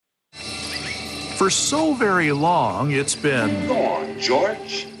For so very long, it's been... Go on,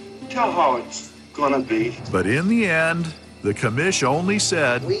 George. Tell how it's gonna be. But in the end, the commish only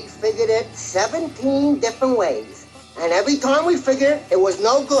said... We figured it 17 different ways. And every time we figured it, it was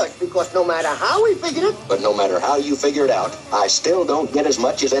no good. Because no matter how we figured it... But no matter how you figure it out, I still don't get as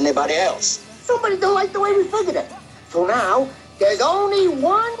much as anybody else. Somebody don't like the way we figured it. So now, there's only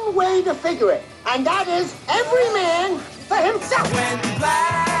one way to figure it. And that is every man for himself. When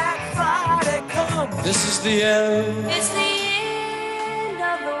Black Friday comes, this is the end. It's the end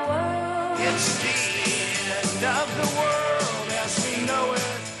of the world. It's the end of the world as we know it.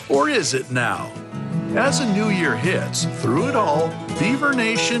 Or is it now? As a new year hits, through it all, Beaver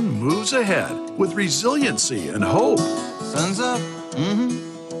Nation moves ahead with resiliency and hope. Sun's up,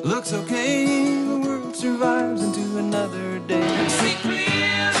 looks okay. The world survives into another day. And see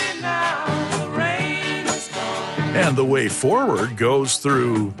clearly now, the rain is gone. And the way forward goes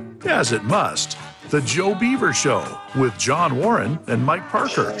through, as it must, The Joe Beaver Show with John Warren and Mike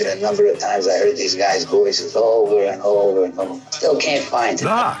Parker. A number of times I heard these guys' voices over and over and over. Still can't find it.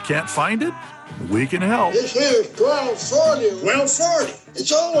 Can't find it? We can help. This here's 1240. 1240.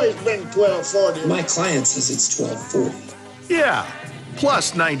 It's always been 1240. My client says it's 1240. Yeah,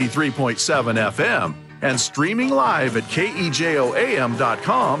 plus 93.7 FM and streaming live at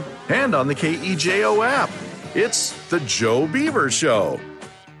KEJOAM.com and on the KEJO app. It's The Joe Beaver Show.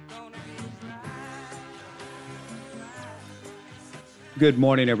 Good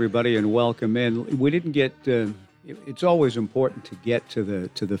morning, everybody, and welcome in. We didn't get... it's always important to get to the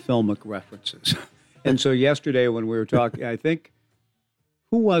filmic references. And so yesterday when we were talking, I think,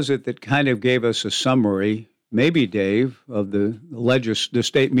 who was it that kind of gave us a summary, maybe Dave, of the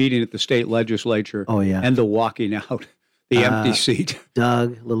state meeting at the state legislature. Oh, yeah. And the walking out, the empty seat.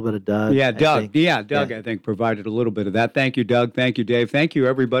 Doug, a little bit of Doug. Yeah, Doug. Doug, I think, provided a little bit of that. Thank you, Doug. Thank you, Dave. Thank you,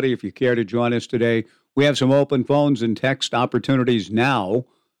 everybody. If you care to join us today, we have some open phones and text opportunities now.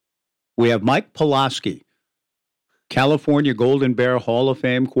 We have Mike Pawlawski, California Golden Bear Hall of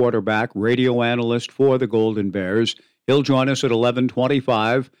Fame quarterback, radio analyst for the Golden Bears. He'll join us at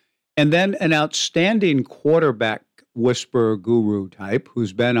 11:25. And then an outstanding quarterback whisperer guru type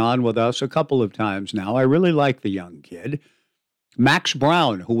who's been on with us a couple of times now. I really like the young kid. Max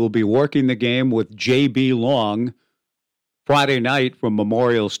Browne, who will be working the game with J.B. Long Friday night from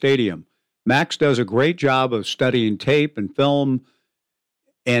Memorial Stadium. Max does a great job of studying tape and film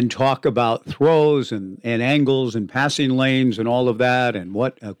and talk about throws and angles and passing lanes and all of that and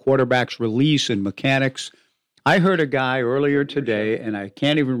what a quarterback's release and mechanics. I heard a guy earlier today, and I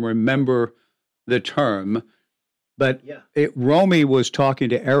can't even remember the term, but Romy was talking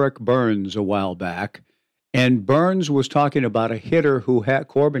to Eric Burns a while back, and Burns was talking about a hitter who had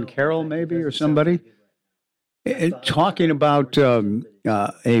Corbin Carroll maybe or somebody, talking about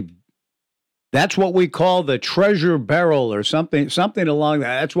that's what we call the treasure barrel or something along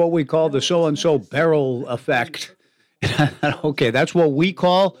that. That's what we call the so-and-so barrel effect. Okay, that's what we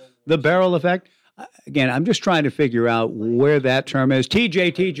call the barrel effect. Again, I'm just trying to figure out where that term is.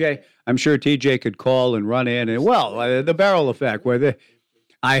 TJ, I'm sure TJ could call and run in and, the barrel effect.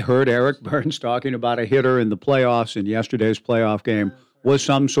 I heard Eric Burns talking about a hitter in the playoffs in yesterday's playoff game was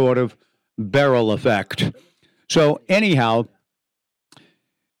some sort of barrel effect. So anyhow,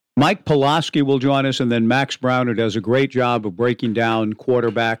 Mike Pawlawski will join us, and then Max Browne, who does a great job of breaking down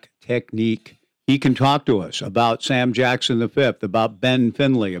quarterback technique. He can talk to us about Sam Jackson V, about Ben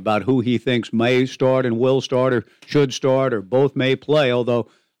Finley, about who he thinks may start and will start or should start or both may play, although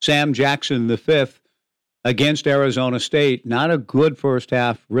Sam Jackson V against Arizona State, not a good first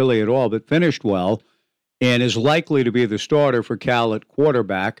half really at all, but finished well and is likely to be the starter for Cal at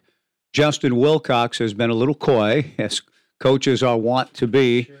quarterback. Justin Wilcox has been a little coy, as coaches are wont to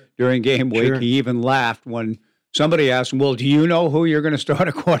be during game week. Sure. He even laughed when somebody asked him, well, do you know who you're going to start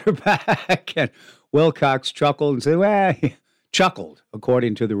a quarterback? And Wilcox chuckled and said, he chuckled,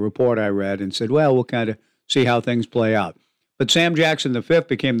 according to the report I read, and said, we'll kind of see how things play out. But Sam Jackson V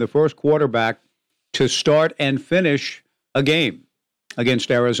became the first quarterback to start and finish a game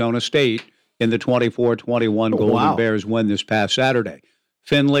against Arizona State in the 24-21 Golden Bears win this past Saturday.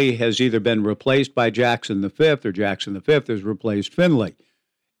 Finley has either been replaced by Jackson V or Jackson V has replaced Finley.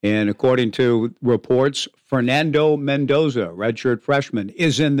 And according to reports, Fernando Mendoza, redshirt freshman,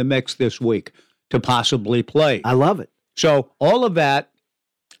 is in the mix this week to possibly play. I love it. So all of that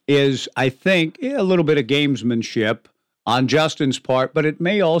is, I think, a little bit of gamesmanship on Justin's part, but it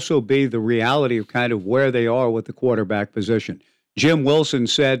may also be the reality of kind of where they are with the quarterback position. Jim Wilson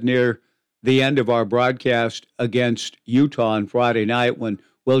said near the end of our broadcast against Utah on Friday night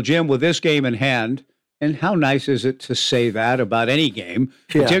Jim, with this game in hand, And how nice is it to say that about any game,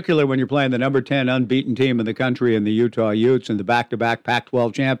 particularly when you're playing the number 10 unbeaten team in the country and the Utah Utes and the back-to-back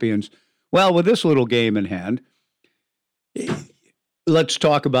Pac-12 champions. Well, with this little game in hand, let's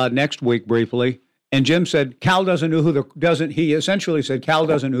talk about next week briefly. And Jim said Cal doesn't know he essentially said Cal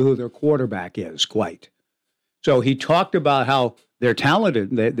doesn't know who their quarterback is quite. So he talked about how they're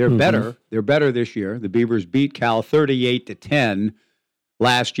talented, they're better, they're better this year. The Beavers beat Cal 38-10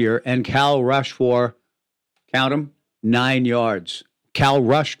 last year, and Cal rushed for, count them, 9 yards. Cal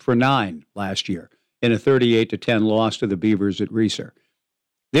rushed for 9 last year in a 38-10 loss to the Beavers at Reser.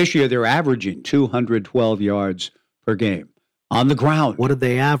 This year they're averaging 212 yards per game. On the ground. What did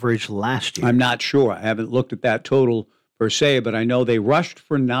they average last year? I'm not sure. I haven't looked at that total per se, but I know they rushed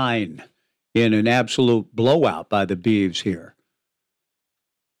for 9 in an absolute blowout by the Beavs here,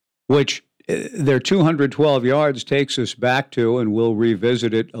 which their 212 yards takes us back to, and we'll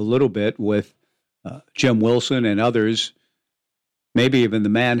revisit it a little bit with Jim Wilson and others, maybe even the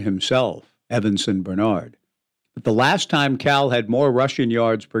man himself, Evanson Bernard. But the last time Cal had more rushing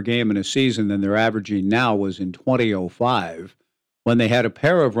yards per game in a season than they're averaging now was in 2005, when they had a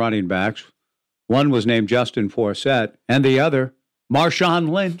pair of running backs. One was named Justin Forsett, and the other, Marshawn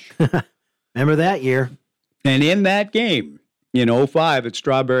Lynch. Remember that year? And in that game, in 2005 at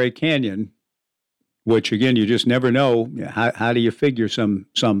Strawberry Canyon, which, again, you just never know, how do you figure some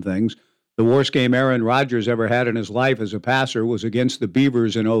things? The worst game Aaron Rodgers ever had in his life as a passer was against the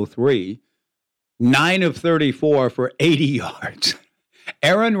Beavers in 2003. 9 of 34 for 80 yards.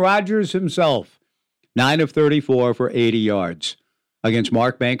 Aaron Rodgers himself, 9 of 34 for 80 yards against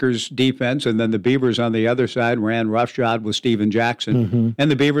Mark Banker's defense, and then the Beavers on the other side ran roughshod with Steven Jackson,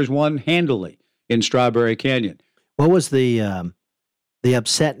 and the Beavers won handily in Strawberry Canyon. What was the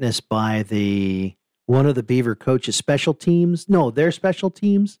upsetness by one of the Beaver coaches' special teams? No, their special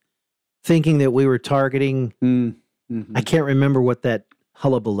teams, thinking that we were targeting. I can't remember what that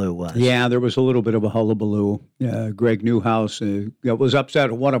hullabaloo was. Yeah, there was a little bit of a hullabaloo. Greg Newhouse was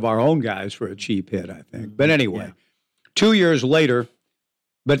upset at one of our own guys for a cheap hit, I think. But anyway, 2 years later,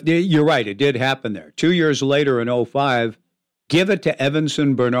 but you're right, it did happen there. 2 years later in 2005, give it to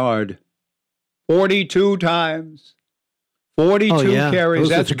Evanson Bernard 42 times. 42 carries.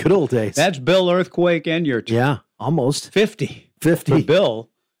 That's the good old days. That's Bill Earthquake Enyart. Yeah, almost. 50 for Bill.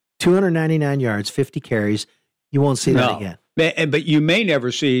 299 yards, 50 carries. You won't see that again. But you may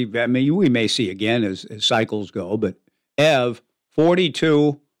never see, we may see again as cycles go, but Ev,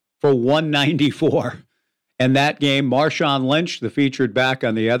 42 for 194. And that game, Marshawn Lynch, the featured back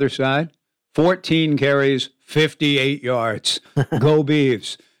on the other side, 14 carries, 58 yards. Go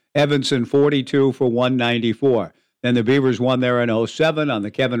Beavs. Evanson, 42 for 194. Then the Beavers won there in 2007 on the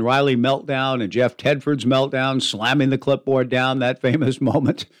Kevin Riley meltdown and Jeff Tedford's meltdown, slamming the clipboard down, that famous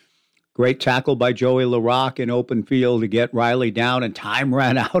moment. Great tackle by Joey LaRocque in open field to get Riley down, and time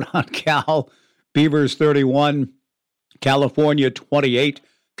ran out on Cal. Beavers 31, California 28.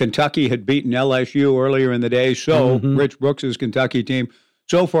 Kentucky had beaten LSU earlier in the day, so Rich Brooks' Kentucky team.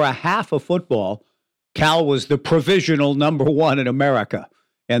 So for a half of football, Cal was the provisional number 1 in America,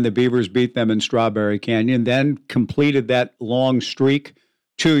 and the Beavers beat them in Strawberry Canyon, then completed that long streak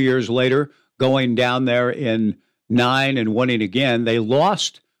 2 years later, going down there in 9 and winning again. They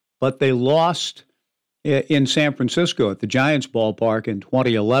lost, but they lost in San Francisco at the Giants ballpark in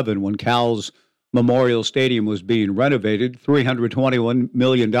 2011 when Cal's Memorial Stadium was being renovated, $321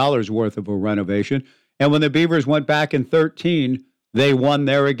 million worth of a renovation. And when the Beavers went back in 2013, they won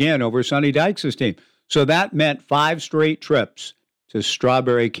there again over Sonny Dykes' team. So that meant 5 straight trips to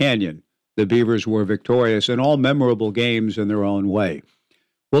Strawberry Canyon. The Beavers were victorious in all memorable games in their own way.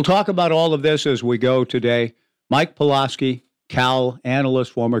 We'll talk about all of this as we go today. Mike Pawlawski, Cal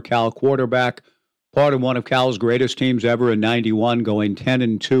analyst, former Cal quarterback, part of one of Cal's greatest teams ever in 91, going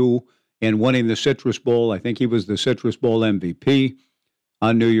 10-2 and winning the Citrus Bowl. I think he was the Citrus Bowl MVP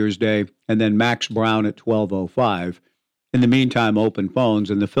on New Year's Day. And then Max Browne at 12:05. In the meantime, open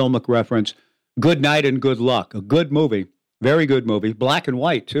phones and the filmic reference, Good Night and Good Luck. A good movie, very good movie. Black and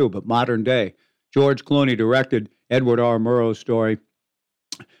white, too, but modern day. George Clooney directed, Edward R. Murrow's story.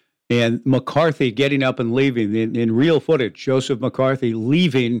 And McCarthy getting up and leaving in real footage. Joseph McCarthy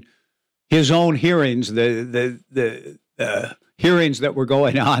leaving his own hearings, the hearings that were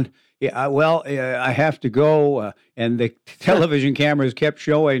going on. I have to go. And the television cameras kept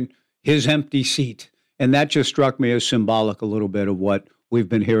showing his empty seat. And that just struck me as symbolic a little bit of what we've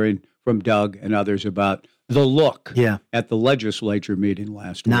been hearing from Doug and others about the look at the legislature meeting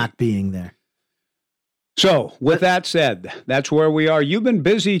last week. Not being there. So, with that said, that's where we are. You've been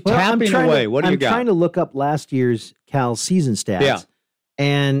busy tapping away. What do you got? I'm trying to look up last year's Cal season stats. Yeah.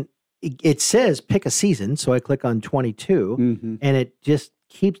 And it says pick a season, so I click on 22, and it just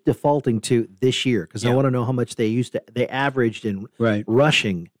keeps defaulting to this year because I want to know how much they averaged in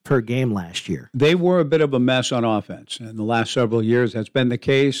rushing per game last year. They were a bit of a mess on offense in the last several years. That's been the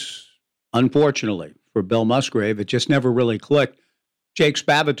case, unfortunately, for Bill Musgrave. It just never really clicked. Jake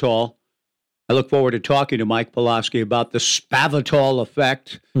Spavital, I look forward to talking to Mike Pawlawski about the Spavital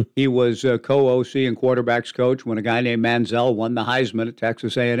effect. He was co-OC and quarterbacks coach when a guy named Manziel won the Heisman at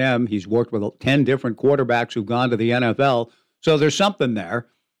Texas A&M. He's worked with 10 different quarterbacks who've gone to the NFL. So there's something there.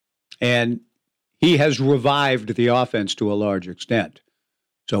 And he has revived the offense to a large extent.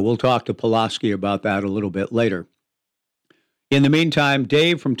 So we'll talk to Pawlawski about that a little bit later. In the meantime,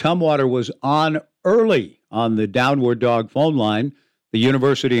 Dave from Tumwater was on early on the Downward Dog phone line. The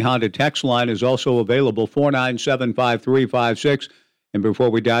University Honda text line is also available, 497-5356. And before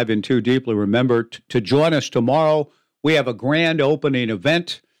we dive in too deeply, remember to join us tomorrow. We have a grand opening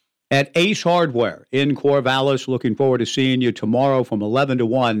event at Ace Hardware in Corvallis. Looking forward to seeing you tomorrow from 11 to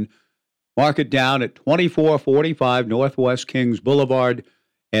 1. Mark it down at 2445 Northwest Kings Boulevard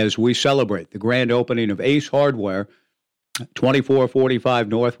as we celebrate the grand opening of Ace Hardware, 2445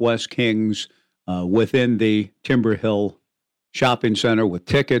 Northwest Kings, within the Timber Hill Shopping Center, with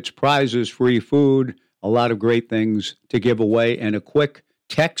tickets, prizes, free food, a lot of great things to give away, and a quick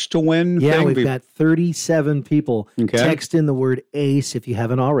text to win. Yeah, we've got 37 people. Text in the word ACE if you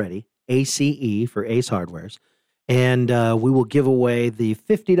haven't already, ACE for Ace Hardwares. And we will give away the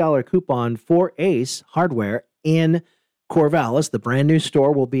 $50 coupon for Ace Hardware in Corvallis. The brand new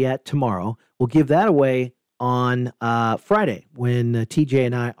store we'll be at tomorrow. We'll give that away on Friday when TJ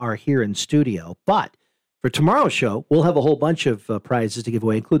and I are here in studio. But for tomorrow's show, we'll have a whole bunch of prizes to give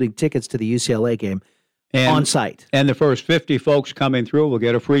away, including tickets to the UCLA game on site. And the first 50 folks coming through will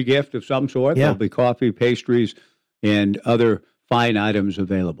get a free gift of some sort. There'll be coffee, pastries, and other fine items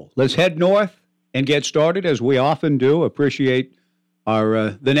available. Let's head north and get started, as we often do. Appreciate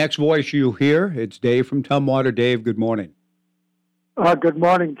the next voice you hear. It's Dave from Tumwater. Dave, good morning. Good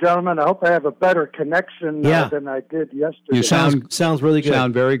morning, gentlemen. I hope I have a better connection than I did yesterday. You sounds really good.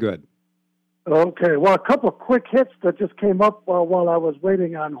 Sound very good. Okay. Well, a couple of quick hits that just came up while I was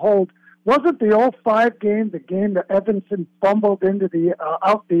waiting on hold. Wasn't the 05 game the game that Evanson fumbled into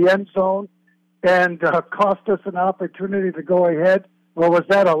out the end zone and cost us an opportunity to go ahead? Or was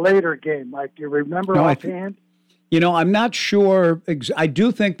that a later game, Mike? Do you remember offhand? I'm not sure. I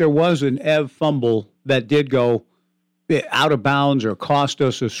do think there was an Ev fumble that did go out of bounds or cost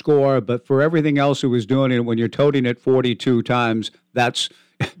us a score, but for everything else he was doing it, when you're toting it 42 times,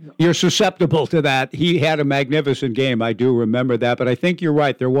 you're susceptible to that. He had a magnificent game. I do remember that, but I think you're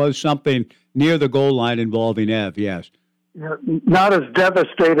right. There was something near the goal line involving Ev, yes. Yeah, not as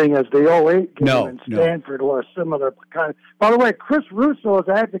devastating as the 08 game in Stanford or a similar kind. By the way, Chris Russo is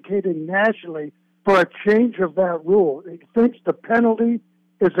advocating nationally for a change of that rule. He thinks the penalty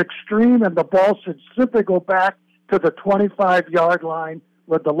is extreme and the ball should simply go back to the 25-yard line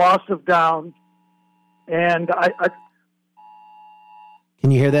with the loss of down. And I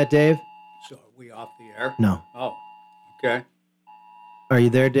Can you hear that, Dave? So are we off the air? No. Oh, okay. Are you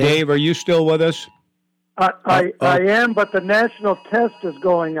there, Dave? Dave, are you still with us? I am, but the national test is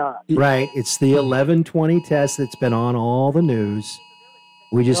going on. Right. It's the 11:20 test that's been on all the news.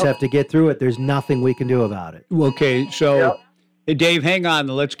 We just have to get through it. There's nothing we can do about it. Okay, so Dave, hang on.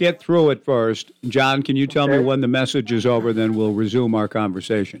 Let's get through it first. John, can you tell me when the message is over? Then we'll resume our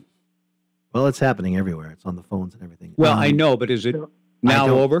conversation. Well, it's happening everywhere. It's on the phones and everything. Well, I know, but is it now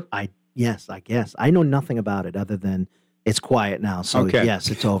over? Yes, I guess. I know nothing about it other than it's quiet now. So,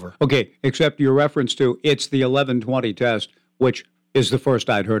 yes, it's over. Okay, except your reference to it's the 11:20 test, which is the first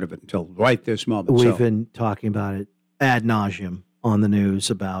I'd heard of it until right this moment. We've been talking about it ad nauseum on the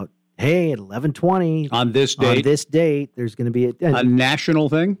news about, hey, at 11:20 on this date, there's going to be a national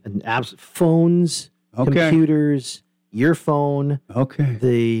thing, phones, computers, your phone,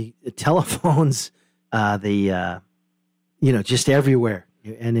 the telephones, just everywhere,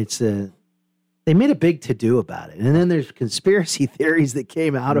 and it's they made a big to do about it, and then there's conspiracy theories that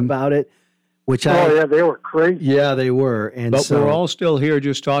came out about it. They were crazy. Yeah, they were. And but we're all still here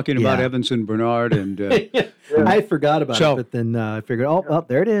just talking about Evanson Bernard. And I forgot about it, but then I figured,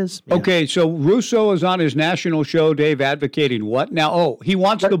 there it is. Yeah. Okay, so Russo is on his national show, Dave, advocating what? Now, he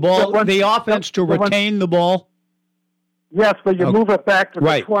wants the ball, the offense to retain the ball? Yes, but you move it back to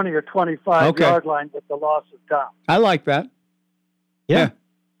the 20 or 25-yard line with the loss of down. I like that. Yeah.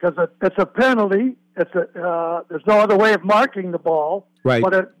 Because it's a penalty. There's no other way of marking the ball. Right.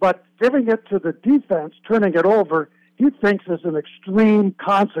 But giving it to the defense, turning it over, he thinks is an extreme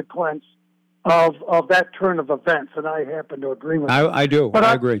consequence of that turn of events, and I happen to agree with you. I do. But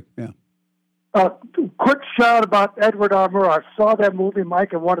I agree. Yeah. Quick shout about Edward R. Murrow. I saw that movie,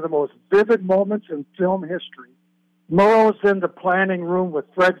 Mike, in one of the most vivid moments in film history. Murrow's in the planning room with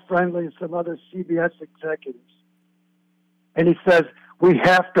Fred Friendly and some other CBS executives. And he says, we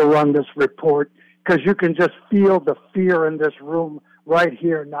have to run this report because you can just feel the fear in this room right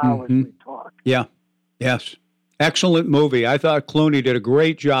here now as we talk. Yeah. Yes. Excellent movie. I thought Clooney did a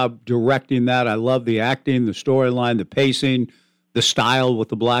great job directing that. I love the acting, the storyline, the pacing, the style with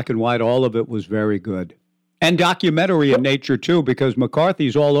the black and white. All of it was very good. And documentary in nature, too, because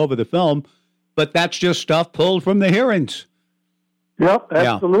McCarthy's all over the film, but that's just stuff pulled from the hearings. Yep,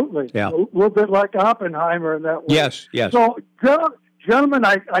 absolutely. Yeah. A little bit like Oppenheimer in that way. Yes, yes. So, gentlemen,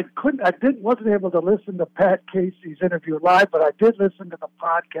 I wasn't able to listen to Pat Casey's interview live, but I did listen to the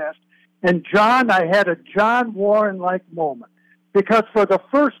podcast. And John, I had a John Warren-like moment because for the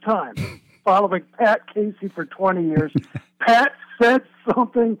first time, following Pat Casey for 20 years, Pat said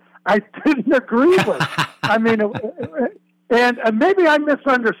something I didn't agree with. I mean, and maybe I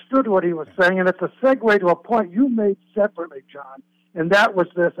misunderstood what he was saying, and it's a segue to a point you made separately, John, and that was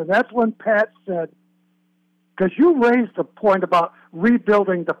this, and that's when Pat said, because you raised the point about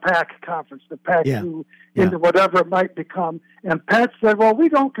rebuilding the PAC conference, the PAC-2, into whatever it might become. And Pat said, well, we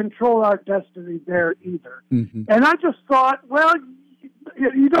don't control our destiny there either. Mm-hmm. And I just thought, well,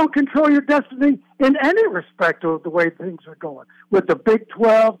 you don't control your destiny in any respect of the way things are going. With the Big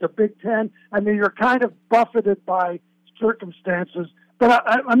 12, the Big 10, I mean, you're kind of buffeted by circumstances. But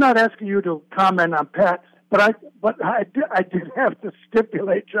I'm not asking you to comment on Pat, but I did have to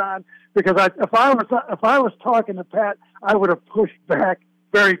stipulate, John, because if I was talking to Pat, I would have pushed back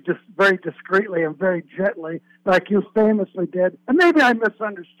very discreetly and very gently, like you famously did. And maybe I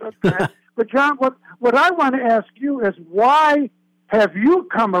misunderstood Pat. But John, what I want to ask you is why have you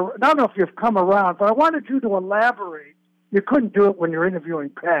come around? I don't know if you've come around, but I wanted you to elaborate. You couldn't do it when you're interviewing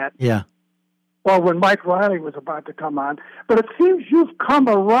Pat. Yeah. Or when Mike Riley was about to come on. But it seems you've come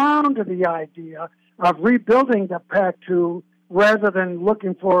around to the idea of rebuilding the Pac-2 rather than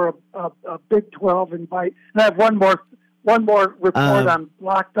looking for a Big 12 invite. And I have one more report on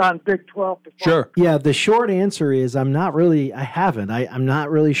Locked On Big 12. Sure. Yeah, the short answer is I'm not really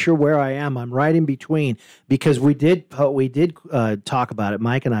sure where I am. I'm right in between because we did talk about it.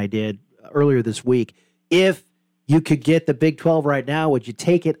 Mike and I did earlier this week. If you could get the Big 12 right now, would you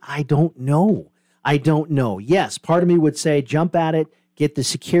take it? I don't know. Yes, part of me would say jump at it, get the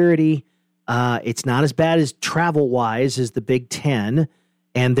security. It's not as bad as travel-wise as the Big 10,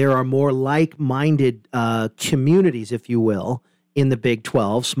 and there are more like-minded communities, if you will, in the Big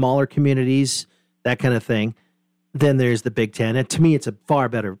 12, smaller communities, that kind of thing. Then there's the Big 10. And to me, it's a far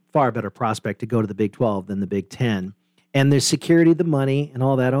better prospect to go to the Big 12 than the Big 10. And there's security, the money, and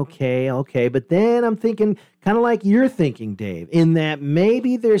all that. Okay. But then I'm thinking kind of like you're thinking, Dave, in that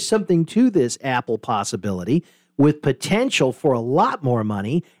maybe there's something to this Apple possibility with potential for a lot more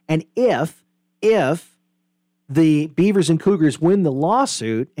money. And if the Beavers and Cougars win the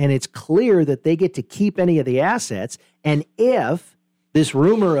lawsuit and it's clear that they get to keep any of the assets, and if this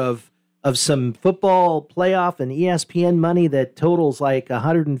rumor of some football playoff and ESPN money that totals like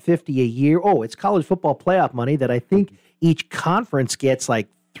 $150 a year. Oh, it's college football playoff money that I think each conference gets like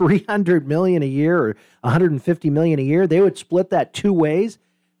 $300 million a year or $150 million a year. They would split that two ways.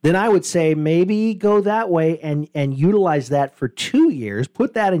 Then I would say maybe go that way and utilize that for 2 years.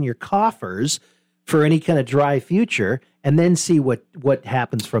 Put that in your coffers for any kind of dry future, and then see what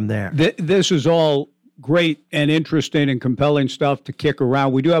happens from there. This is all great and interesting and compelling stuff to kick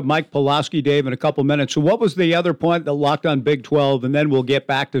around. We do have Mike Pawlawski, Dave, in a couple minutes. So what was the other point that Locked On Big 12, and then we'll get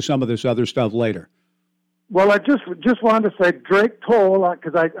back to some of this other stuff later? Well, I just wanted to say Drake Toll,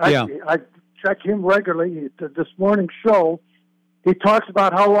 because I check him regularly. This morning's show, he talks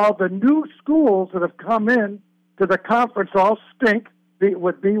about how all the new schools that have come in to the conference all stink,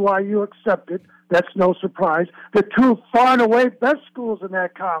 with BYU accepted. That's no surprise. The two far and away best schools in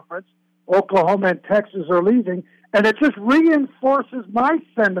that conference, Oklahoma and Texas, are leaving, and it just reinforces my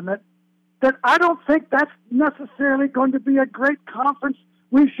sentiment that I don't think that's necessarily going to be a great conference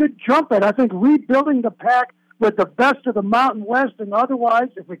we should jump at. I think rebuilding the Pac with the best of the Mountain West, and otherwise,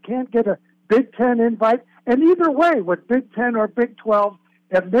 if we can't get a Big 10 invite, and either way, with Big 10 or Big 12,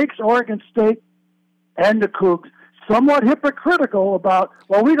 it makes Oregon State and the Cougs somewhat hypocritical about,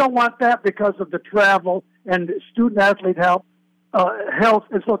 well, we don't want that because of the travel and student-athlete health.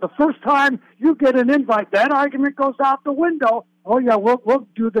 And so the first time you get an invite, that argument goes out the window. Oh, yeah, we'll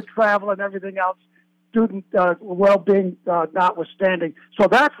do the travel and everything else, student well-being notwithstanding. So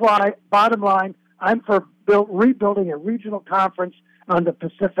that's why, bottom line, I'm for rebuilding a regional conference on the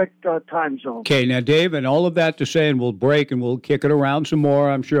Pacific time zone. Okay, now, Dave, and all of that to say, and we'll break and we'll kick it around some more,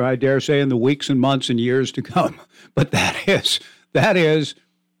 I'm sure, I dare say, in the weeks and months and years to come. But that is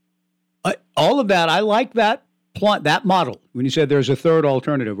all of that. I like that model when you said there's a third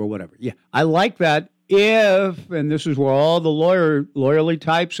alternative or whatever. Yeah, I like that if, and this is where all the lawyerly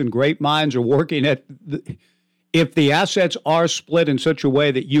types and great minds are working at, if the assets are split in such a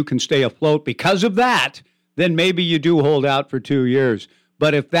way that you can stay afloat because of that, then maybe you do hold out for 2 years.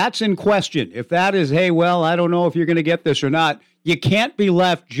 But if that's in question, if that is, hey, well, I don't know if you're going to get this or not, you can't be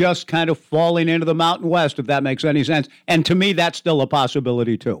left just kind of falling into the Mountain West, if that makes any sense. And to me, that's still a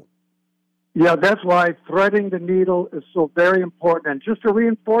possibility, too. Yeah, that's why threading the needle is so very important. And just to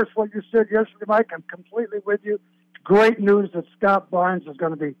reinforce what you said yesterday, Mike, I'm completely with you. Great news that Scott Barnes is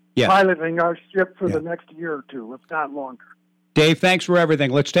going to be piloting our ship for the next year or two, if not longer. Dave, thanks for everything.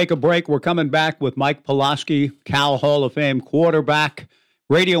 Let's take a break. We're coming back with Mike Pawlawski, Cal Hall of Fame quarterback,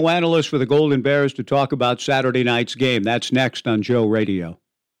 radio analyst for the Golden Bears, to talk about Saturday night's game. That's next on Joe Radio.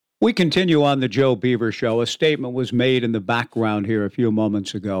 We continue on the Joe Beaver Show. A statement was made in the background here a few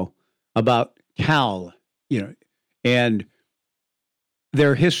moments ago about Cal, and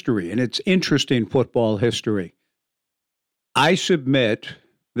their history, and it's interesting football history. I submit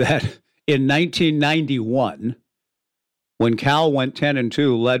that in 1991, when Cal went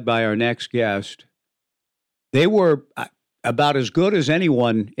 10-2, led by our next guest, they were about as good as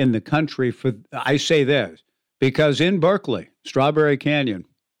anyone in the country. I say this because in Berkeley, Strawberry Canyon,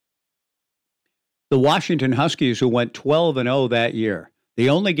 the Washington Huskies, who went 12-0 that year, the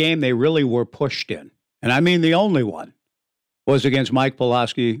only game they really were pushed in, and I mean the only one, was against Mike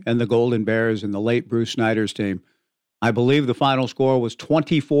Pawlawski and the Golden Bears and the late Bruce Snyder's team. I believe the final score was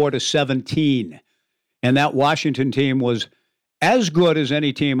 24-17. And that Washington team was as good as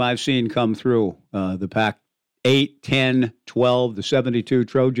any team I've seen come through the Pac-8, 10, 12. The 72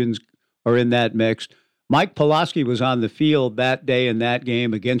 Trojans are in that mix. Mike Pawlawski was on the field that day in that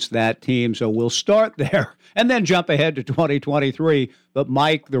game against that team, so we'll start there and then jump ahead to 2023. But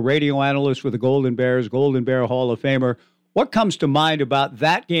Mike, the radio analyst for the Golden Bears, Golden Bear Hall of Famer, what comes to mind about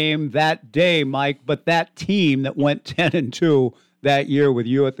that game that day, Mike, but that team that went 10-2 that year with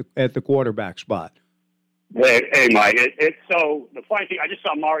you at the quarterback spot? Hey, Mike. It's so the funny thing. I just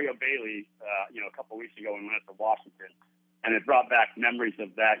saw Mario Bailey, a couple of weeks ago when we went to Washington, and it brought back memories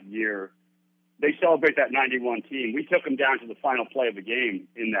of that year. They celebrate that 91 team. We took them down to the final play of the game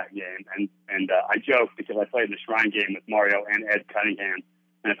in that game, and I joked because I played in the Shrine game with Mario and Ed Cunningham,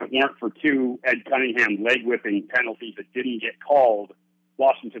 and if it weren't for two Ed Cunningham leg whipping penalties that didn't get called,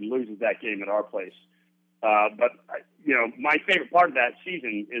 Washington loses that game at our place. But my favorite part of that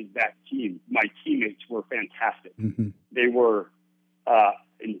season is that team. My teammates were fantastic. Mm-hmm. They were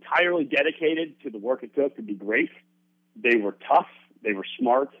entirely dedicated to the work it took to be great. They were tough. They were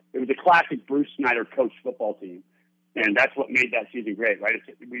smart. It was a classic Bruce Snyder coached football team, and that's what made that season great, right?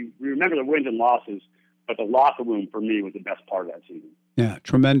 We remember the wins and losses, but the locker room for me was the best part of that season. Yeah,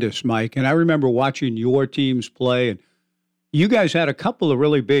 tremendous, Mike. And I remember watching your teams play, and you guys had a couple of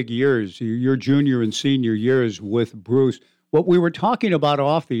really big years, your junior and senior years with Bruce. What we were talking about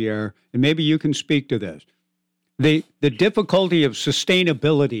off the air, and maybe you can speak to this, the difficulty of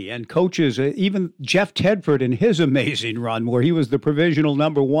sustainability, and coaches, even Jeff Tedford in his amazing run where he was the provisional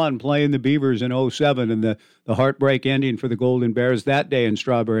number one playing the Beavers in 2007 and the heartbreak ending for the Golden Bears that day in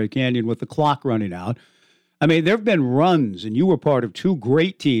Strawberry Canyon with the clock running out. I mean, there have been runs, and you were part of two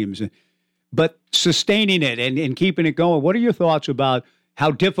great teams, but sustaining it and keeping it going. What are your thoughts about how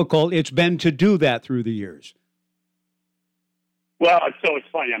difficult it's been to do that through the years? Well, so it's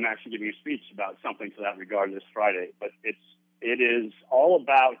funny. I'm actually giving a speech about something to that regard this Friday, but it is all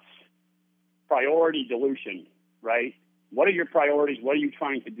about priority dilution, right? What are your priorities? What are you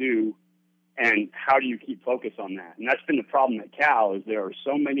trying to do? And how do you keep focus on that? And that's been the problem at Cal is there are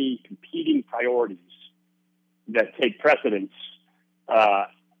so many competing priorities that take precedence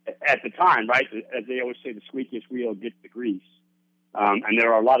at the time, right? As they always say, the squeakiest wheel gets the grease. And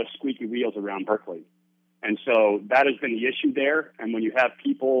there are a lot of squeaky wheels around Berkeley. And so that has been the issue there. And when you have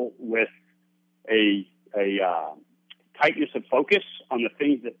people with a tightness of focus on the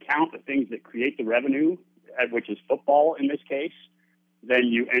things that count, the things that create the revenue, which is football in this case, then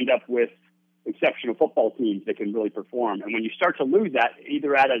you end up with exceptional football teams that can really perform. And when you start to lose that,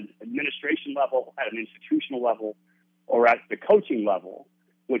 either at an administration level, at an institutional level, or at the coaching level,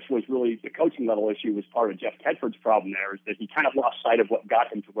 which was really the coaching level issue was part of Jeff Tedford's problem there, is that he kind of lost sight of what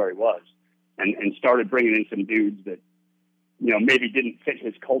got him to where he was. And started bringing in some dudes that, maybe didn't fit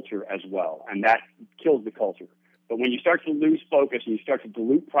his culture as well. And that kills the culture. But when you start to lose focus and you start to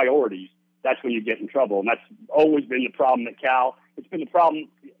dilute priorities, that's when you get in trouble. And that's always been the problem at Cal. It's been the problem,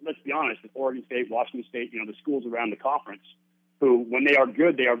 let's be honest, with Oregon State, Washington State, the schools around the conference, who, when they are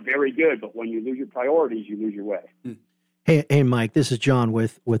good, they are very good. But when you lose your priorities, you lose your way. Hey, Mike, this is John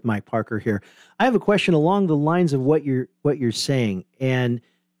with Mike Parker here. I have a question along the lines of what you're saying, and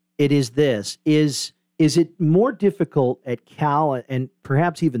it is this: is it more difficult at Cal and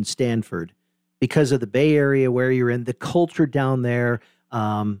perhaps even Stanford because of the Bay Area where you're in, the culture down there,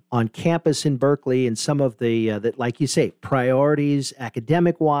 on campus in Berkeley, and some of the like you say, priorities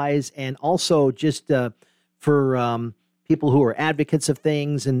academic wise, and also just for people who are advocates of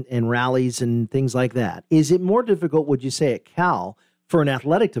things and rallies and things like that? Is it more difficult, would you say, at Cal for an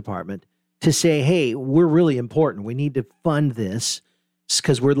athletic department to say, hey, we're really important, we need to fund this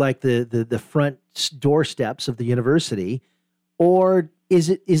because we're like the front doorsteps of the university? Or is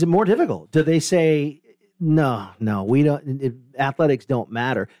it more difficult? Do they say, no, we don't, athletics don't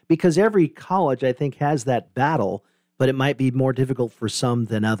matter? Because every college, I think, has that battle, but it might be more difficult for some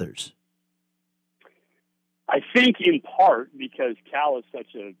than others. I think in part because Cal is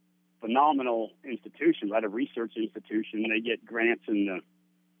such a phenomenal institution, right? A research institution. They get grants in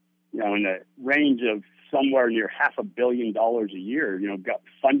the range of somewhere near $500 million a year. Got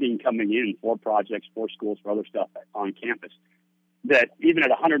funding coming in for projects, for schools, for other stuff on campus. That even at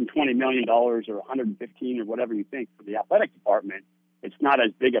 $120 million or $115 or whatever you think for the athletic department, it's not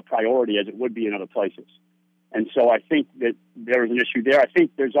as big a priority as it would be in other places. And so I think that there's an issue there. I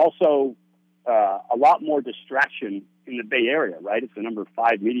think there's also a lot more distraction in the Bay Area, right? It's the number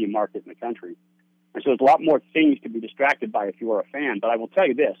 5 media market in the country. And so there's a lot more things to be distracted by if you are a fan. But I will tell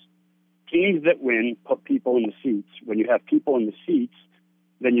you this, teams that win put people in the seats. When you have people in the seats,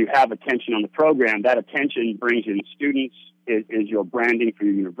 then you have attention on the program. That attention brings in students, is your branding for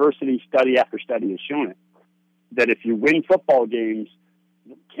your university. Study after study has shown it. That if you win football games,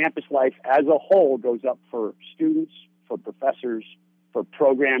 campus life as a whole goes up for students, for professors, for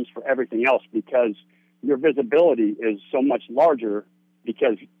programs, for everything else, because your visibility is so much larger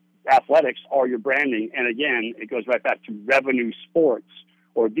because athletics are your branding. And again, it goes right back to revenue sports,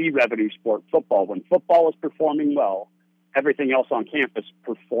 or the revenue sport, football. When football is performing well, everything else on campus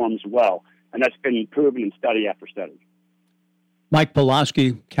performs well. And that's been proven in study after study. Mike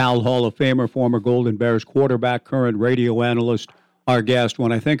Pawlawski, Cal Hall of Famer, former Golden Bears quarterback, current radio analyst, our guest.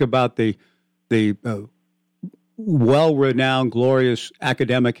 When I think about the well-renowned, glorious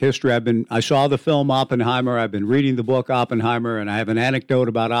academic history, I saw the film Oppenheimer. I've been reading the book Oppenheimer, and I have an anecdote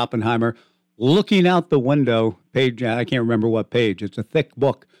about Oppenheimer. Looking out the window, page, I can't remember what page. It's a thick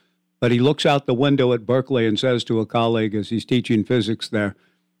book, but he looks out the window at Berkeley and says to a colleague as he's teaching physics there,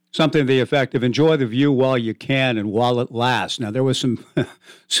 something to the effect of, enjoy the view while you can and while it lasts. Now, there was some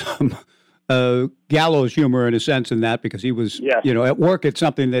gallows humor in a sense in that, because he was, at work at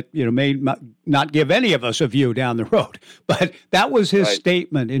something that, may not give any of us a view down the road. But that was his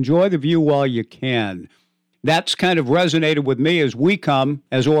statement, enjoy the view while you can. That's kind of resonated with me as we come,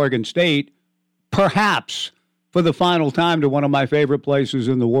 as Oregon State, perhaps for the final time, to one of my favorite places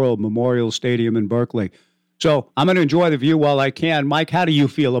in the world, Memorial Stadium in Berkeley. So I'm going to enjoy the view while I can. Mike, how do you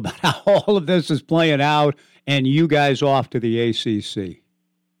feel about how all of this is playing out and you guys off to the ACC?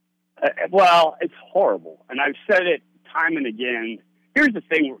 Well, it's horrible. And I've said it time and again. Here's the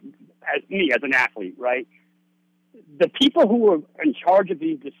thing, as an athlete, right? The people who are in charge of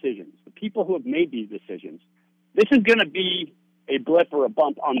these decisions, the people who have made these decisions, this is going to be a blip or a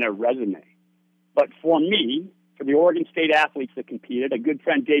bump on their resume. But for me, for the Oregon State athletes that competed, a good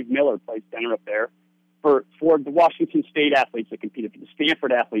friend Dave Miller plays center up there, for the Washington State athletes that competed, for the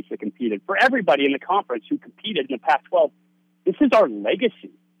Stanford athletes that competed, for everybody in the conference who competed in the Pac-12, this is our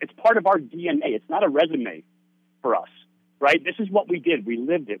legacy. It's part of our DNA. It's not a resume for us, right? This is what we did. We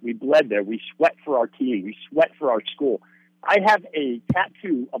lived it. We bled there. We sweat for our team. We sweat for our school. I have a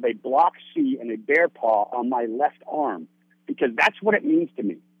tattoo of a block C and a bear paw on my left arm because that's what it means to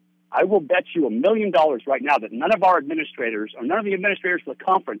me. I will bet you $1 million right now that none of our administrators or none of the administrators for the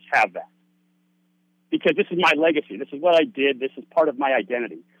conference have that, because this is my legacy. This is what I did. This is part of my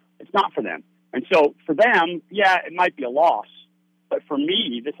identity. It's not for them. And so for them, yeah, it might be a loss. But for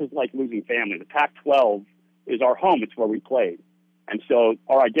me, this is like losing family. The Pac-12 is our home. It's where we played. And so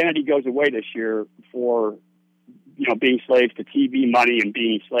our identity goes away this year for, being slaves to TV money and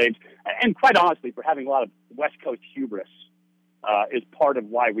being slaves. And quite honestly, for having a lot of West Coast hubris is part of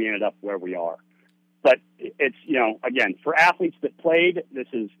why we ended up where we are. But it's, again, for athletes that played, this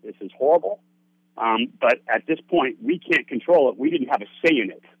is horrible. But at this point, we can't control it. We didn't have a say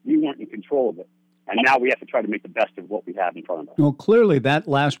in it. We weren't in control of it. And now we have to try to make the best of what we have in front of us. Well, clearly that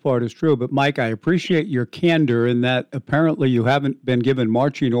last part is true. But, Mike, I appreciate your candor in that apparently you haven't been given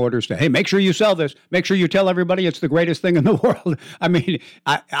marching orders to, hey, make sure you sell this. Make sure you tell everybody it's the greatest thing in the world. I mean,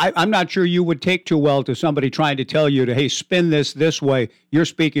 I'm not sure you would take too well to somebody trying to tell you to, hey, spin this way. You're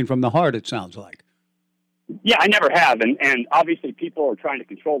speaking from the heart, it sounds like. Yeah, I never have. And obviously people are trying to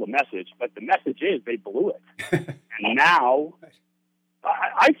control the message, but the message is they blew it. And now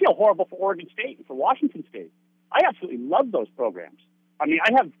I feel horrible for Oregon State and for Washington State. I absolutely love those programs. I mean,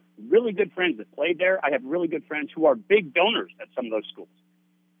 I have really good friends that played there. I have really good friends who are big donors at some of those schools.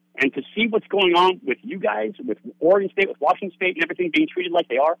 And to see what's going on with you guys, with Oregon State, with Washington State, and everything being treated like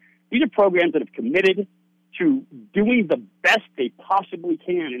they are, these are programs that have committed to doing the best they possibly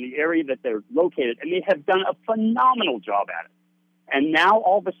can in the area that they're located, and they have done a phenomenal job at it. And now,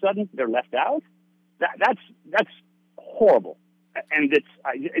 all of a sudden, they're left out? That's horrible. And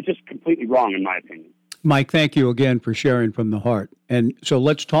it's just completely wrong, in my opinion. Mike, thank you again for sharing from the heart. And so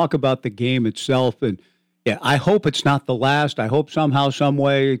let's talk about the game itself. And yeah, I hope it's not the last. I hope somehow, some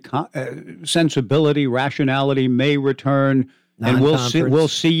way, sensibility, rationality may return, and we'll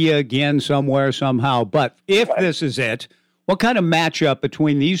see you again somewhere, somehow. But if this is it, what kind of matchup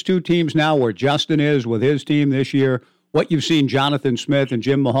between these two teams now, where Justin is with his team this year, what you've seen Jonathan Smith and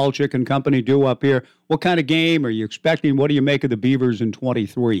Jim Mihalchik and company do up here, what kind of game are you expecting? What do you make of the Beavers in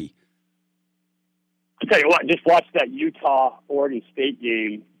 23? I'll tell you what, just watch that Utah-Oregon State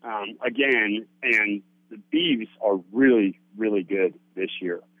game again, and the Beavs are really, really good this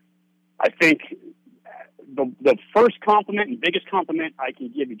year. I think the first compliment and biggest compliment I can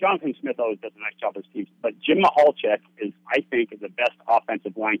give you, Jonathan Smith always does a nice job with his teams, but Jim Mihalchik is, I think, the best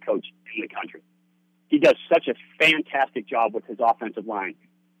offensive line coach in the country. He does such a fantastic job with his offensive line,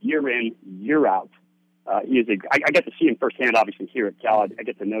 year in, year out. I get to see him firsthand, obviously, here at Cal. I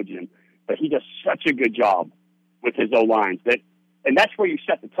get to know Jim. But he does such a good job with his O-lines. And that's where you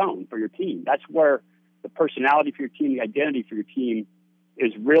set the tone for your team. That's where the personality for your team, the identity for your team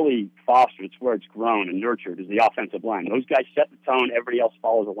is really fostered. It's where it's grown and nurtured, is the offensive line. Those guys set the tone. Everybody else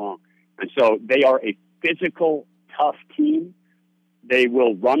follows along. And so they are a physical, tough team. They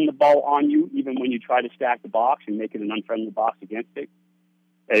will run the ball on you even when you try to stack the box and make it an unfriendly box against it.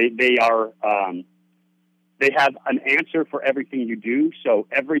 They have an answer for everything you do, so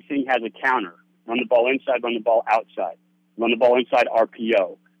everything has a counter. Run the ball inside, run the ball outside. Run the ball inside,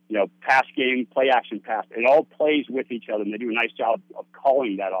 RPO. Pass game, play action pass. It all plays with each other, and they do a nice job of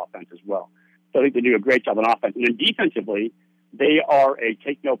calling that offense as well. So I think they do a great job on offense. And then defensively, they are a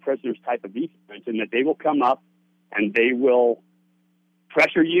take-no-prisoners type of defense in that they will come up and they will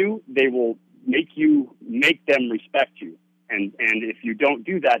pressure you. They will make them respect you. And if you don't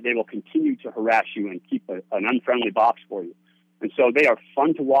do that, they will continue to harass you and keep an unfriendly box for you. And so they are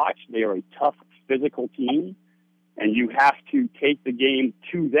fun to watch. They are a tough, physical team, and you have to take the game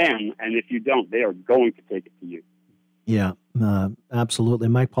to them. And if you don't, they are going to take it to you. Yeah, absolutely.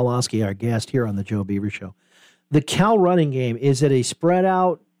 Mike Pawlawski, our guest here on the Joe Beaver Show. The Cal running game, is it a spread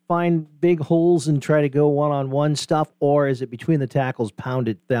out, find big holes and try to go one-on-one stuff, or is it between the tackles, pound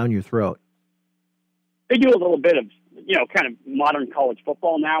it down your throat? They do a little bit of, kind of modern college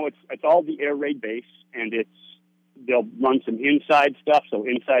football now. It's all the air raid base, and they'll run some inside stuff, so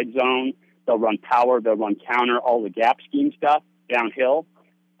inside zone. They'll run power. They'll run counter, all the gap scheme stuff downhill.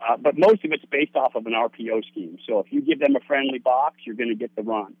 But most of it's based off of an RPO scheme. So if you give them a friendly box, you're going to get the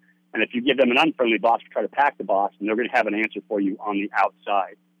run. And if you give them an unfriendly box, try to pack the box, and they're going to have an answer for you on the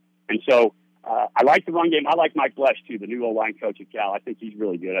outside. And so I like the run game. I like Mike Blesh, too, the new O-line coach at Cal. I think he's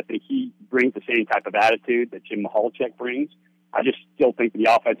really good. I think he brings the same type of attitude that Jim Mihalchik brings. I just still think the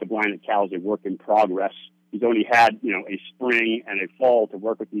offensive line at Cal is a work in progress. He's only had, a spring and a fall to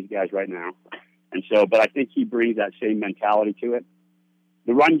work with these guys right now. And so, but I think he brings that same mentality to it.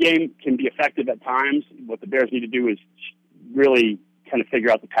 The run game can be effective at times. What the Bears need to do is really kind of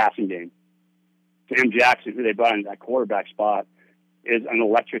figure out the passing game. Sam Jackson, who they brought in that quarterback spot, is an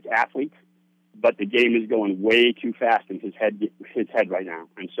electric athlete, but the game is going way too fast in his head right now.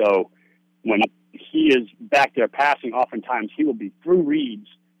 And so when he is back there passing, oftentimes he will be through reads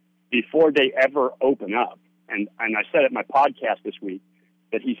before they ever open up. And I said at my podcast this week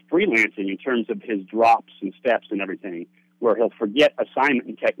that he's freelancing in terms of his drops and steps and everything, where he'll forget assignment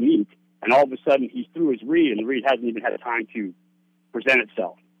and technique, and all of a sudden he's through his read, and the read hasn't even had time to present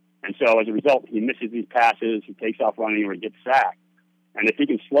itself. And so as a result, he misses these passes, he takes off running, or he gets sacked. And if he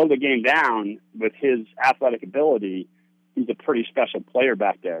can slow the game down with his athletic ability, he's a pretty special player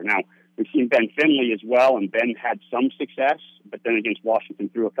back there. Now, we've seen Ben Finley as well, and Ben had some success, but then against Washington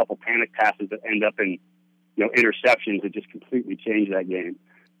threw a couple panic passes that end up in interceptions that just completely changed that game.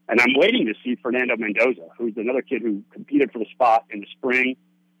 And I'm waiting to see Fernando Mendoza, who's another kid who competed for the spot in the spring.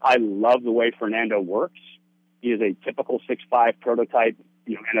 I love the way Fernando works. He is a typical 6'5" prototype,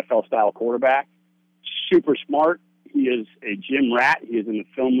 NFL-style quarterback. Super smart. He is a gym rat. He is in the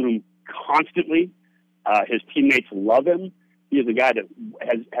film room constantly. His teammates love him. He is a guy that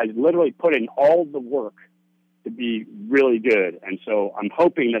has literally put in all the work to be really good. And so I'm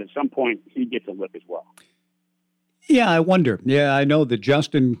hoping that at some point he gets a lip as well. Yeah, I wonder. Yeah, I know that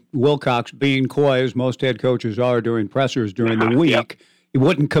Justin Wilcox, being coy, as most head coaches are during pressers during the week, he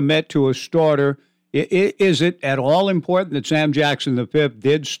wouldn't commit to a starter. Is it at all important that Sam Jackson V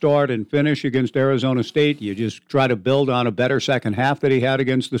did start and finish against Arizona State? You just try to build on a better second half that he had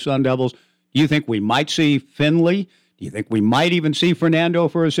against the Sun Devils. Do you think we might see Finley? Do you think we might even see Fernando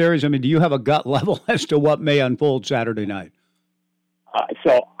for a series? I mean, do you have a gut level as to what may unfold Saturday night?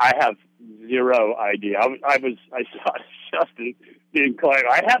 So I have zero idea. I saw Justin being quiet.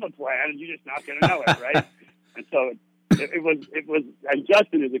 I have a plan, and you're just not going to know it, right? And so it was, and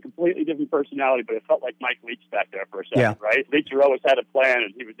Justin is a completely different personality, but it felt like Mike Leach back there for a second, right? Leach always had a plan,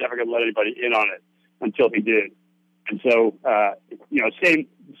 and he was never going to let anybody in on it until he did. And so,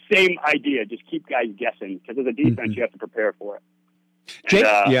 same idea. Just keep guys guessing, because as a defense, you have to prepare for it.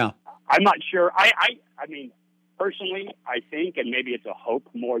 And, I'm not sure. I mean, personally, I think, and maybe it's a hope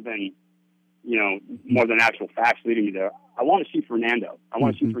more than actual facts leading me there. I want to see Fernando. I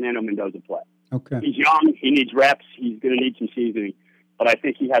want to see Fernando Mendoza play. Okay. He's young. He needs reps. He's going to need some seasoning, but I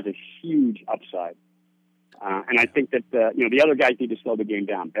think he has a huge upside. And I think that the other guys need to slow the game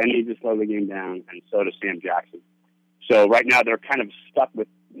down. Ben needs to slow the game down, and so does Sam Jackson. So right now they're kind of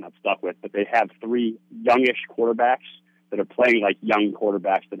not stuck with, but they have three youngish quarterbacks that are playing like young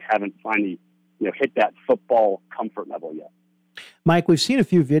quarterbacks that haven't finally hit that football comfort level yet. Mike, we've seen a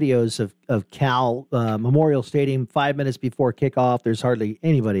few videos of Cal Memorial Stadium 5 minutes before kickoff. There's hardly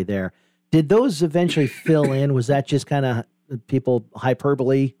anybody there. Did those eventually fill in? Was that just kind of people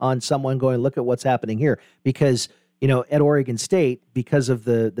hyperbole on someone going, look at what's happening here? Because, at Oregon State, because of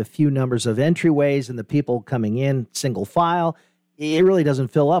the few numbers of entryways and the people coming in single file, it really doesn't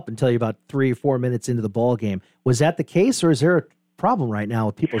fill up until you're about 3 or 4 minutes into the ball game. Was that the case, or is there a problem right now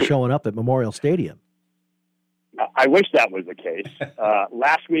with people showing up at Memorial Stadium? I wish that was the case.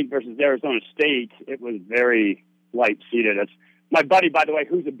 Last week versus Arizona State, it was very light-seated. It's my buddy, by the way,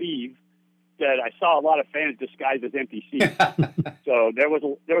 who's a Beaver, said I saw a lot of fans disguised as empty seats. So there was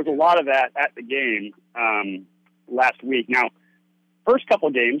a lot of that at the game last week. Now, first couple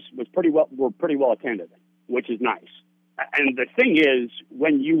of games were pretty well attended, which is nice. And the thing is,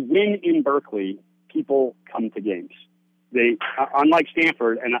 when you win in Berkeley, people come to games. They, unlike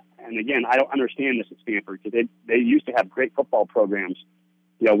Stanford, and again, I don't understand this at Stanford, because they used to have great football programs,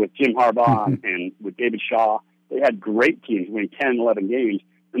 with Jim Harbaugh and with David Shaw. They had great teams winning 10, 11 games,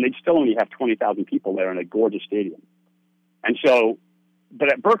 and they'd still only have 20,000 people there in a gorgeous stadium. And so,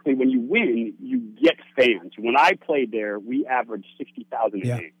 but at Berkeley, when you win, you get fans. When I played there, we averaged 60,000 a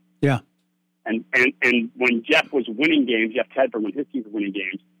game. Yeah. And when Jeff was winning games, Jeff Tedford, when his team was winning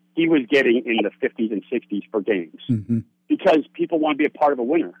games, he was getting in the 50s and 60s for games because people want to be a part of a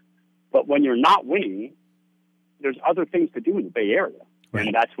winner. But when you're not winning, there's other things to do in the Bay Area. Right.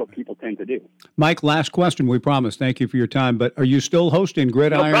 And that's what people tend to do. Mike, last question, we promise. Thank you for your time. But are you still hosting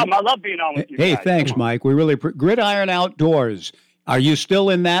Gridiron? No problem. I love being on with you guys. Hey, thanks, Mike. We really Gridiron Outdoors. Are you still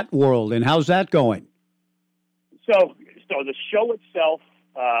in that world, and how's that going? So the show itself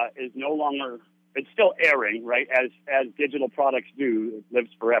is no longer. It's still airing, right? As digital products do, it lives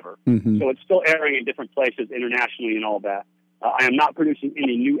forever. So it's still airing in different places internationally and all that. I am not producing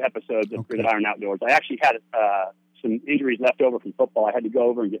any new episodes of Gridiron Outdoors. I actually had some injuries left over from football. I had to go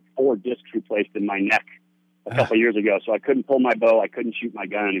over and get 4 discs replaced in my neck a couple of years ago, so I couldn't pull my bow. I couldn't shoot my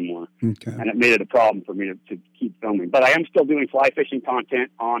gun anymore, and it made it a problem for me to keep filming. But I am still doing fly fishing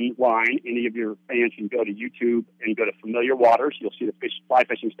content online. Any of your fans can go to YouTube and go to Familiar Waters. You'll see the fly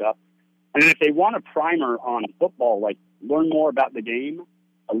fishing stuff. And then if they want a primer on football, like learn more about the game,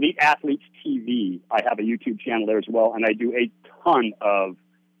 Elite Athletes TV, I have a YouTube channel there as well, and I do a ton of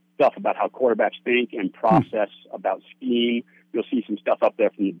stuff about how quarterbacks think and process about scheme. You'll see some stuff up there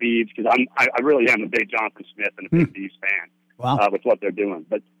from the Beavs, because I really am a big Jonathan Smith and a big Beavs fan with what they're doing.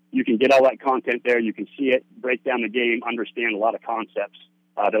 But you can get all that content there. You can see it, break down the game, understand a lot of concepts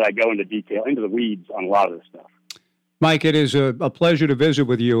that I go into detail, into the weeds on a lot of this stuff. Mike, it is a pleasure to visit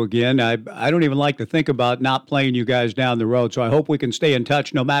with you again. I don't even like to think about not playing you guys down the road, so I hope we can stay in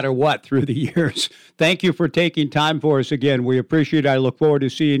touch no matter what through the years. Thank you for taking time for us again. We appreciate it. I look forward to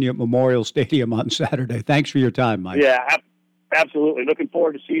seeing you at Memorial Stadium on Saturday. Thanks for your time, Mike. Yeah, absolutely. Looking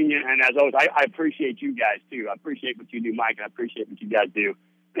forward to seeing you. And as always, I appreciate you guys, too. I appreciate what you do, Mike, and I appreciate what you guys do.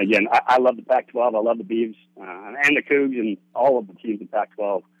 Again, I love the Pac-12. I love the Beavs and the Cougs and all of the teams in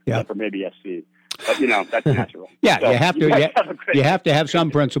Pac-12, except for maybe SC. But, that's natural. Yeah, so, you have to have some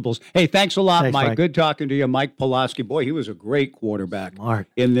principles. Hey, thanks a lot, Thanks, Mike. Mike. Good talking to you. Mike Pawlawski. Boy, he was a great quarterback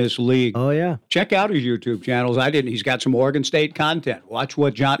in this league. Oh, yeah. Check out his YouTube channels. He's got some Oregon State content. Watch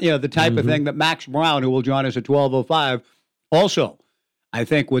what the type of thing that Max Browne, who will join us at 12:05, also, I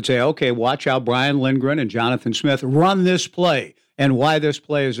think would say, okay, watch how Brian Lindgren and Jonathan Smith run this play and why this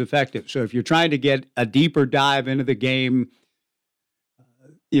play is effective. So if you're trying to get a deeper dive into the game,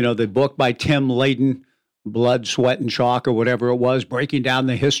 the book by Tim Layden, Blood, Sweat, and Chalk, or whatever it was, breaking down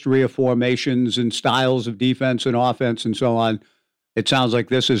the history of formations and styles of defense and offense and so on, it sounds like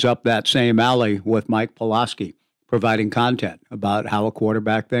this is up that same alley with Mike Pawlawski, providing content about how a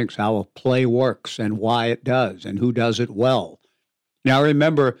quarterback thinks, how a play works, and why it does, and who does it well. Now,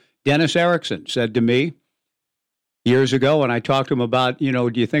 remember, Dennis Erickson said to me years ago when I talked to him about, do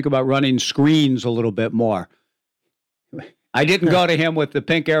you think about running screens a little bit more? I didn't go to him with the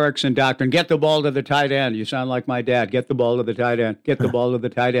Pink Erickson doctrine. Get the ball to the tight end. You sound like my dad. Get the ball to the tight end. Get the ball to the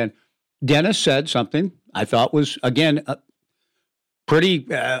tight end. Dennis said something I thought was, again, pretty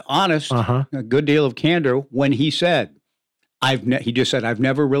honest, a good deal of candor when he said, he just said, I've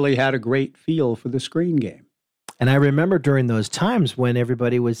never really had a great feel for the screen game. And I remember during those times when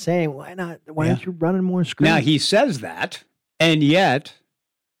everybody was saying, why not? Why aren't you running more screens? Now, he says that, and yet,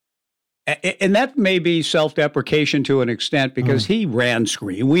 and that may be self-deprecation to an extent because he ran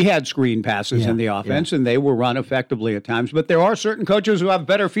screen. We had screen passes in the offense, and they were run effectively at times. But there are certain coaches who have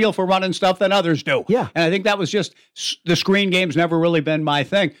better feel for running stuff than others do. Yeah. And I think that was just the screen game's never really been my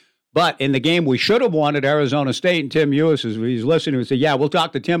thing. But in the game we should have won at Arizona State, and Tim Ewis, as he's listening, would say, yeah, we'll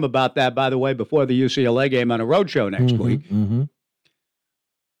talk to Tim about that, by the way, before the UCLA game on a road show next week.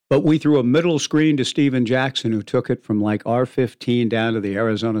 But we threw a middle screen to Steven Jackson, who took it from like R15 down to the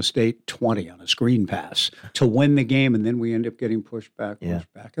Arizona State 20 on a screen pass to win the game, and then we ended up getting pushed back,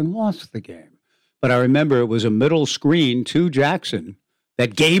 and lost the game. But I remember it was a middle screen to Jackson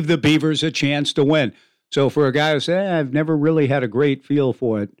that gave the Beavers a chance to win. So for a guy who said, I've never really had a great feel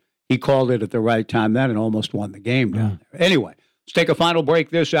for it, he called it at the right time then and almost won the game down there. Anyway, let's take a final break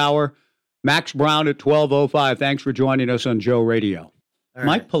this hour. Max Browne at 12:05. Thanks for joining us on Joe Radio. Right.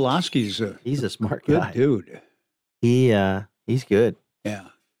 Mike Pawlawski's he's a smart good guy. Dude. He's good. Yeah.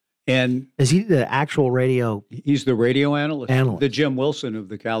 And is he the actual radio? He's the radio analyst. The Jim Wilson of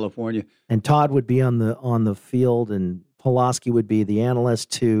the California. And Todd would be on the field, and Pawlawski would be the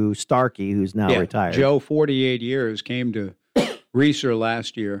analyst to Starkey, who's now retired. Joe, 48 years, came to Reeser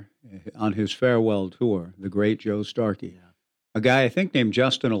last year on his farewell tour, the great Joe Starkey. Yeah. A guy I think named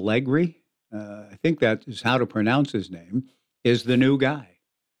Justin Allegri, I think that is how to pronounce his name, is the new guy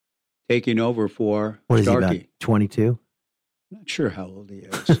taking over for Starkey. Starkey. Is he, about 22? Not sure how old he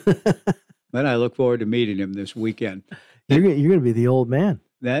is. But I look forward to meeting him this weekend. You're going to be the old man.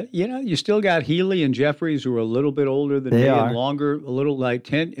 That you still got Healy and Jeffries, who are a little bit older than me and longer, a little like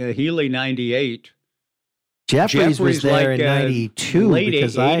 10. Healy 98. Jeffries was there in 92 late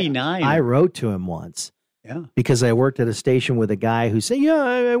because 89. I wrote to him once. Yeah. Because I worked at a station with a guy who said,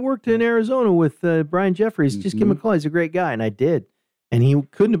 I worked in Arizona with Brian Jeffries. Just give him a call. He's a great guy. And I did. And he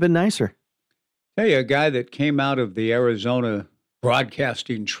couldn't have been nicer. Hey, a guy that came out of the Arizona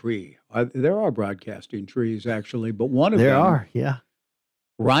broadcasting tree. There are broadcasting trees, actually, but one of them. There are, yeah.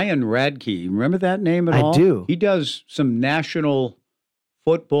 Ryan Radke. Remember that name at all? I do. He does some national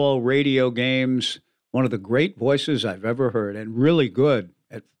football radio games. One of the great voices I've ever heard, and really good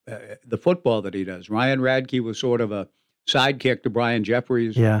at the football that he does. Ryan Radke was sort of a sidekick to Brian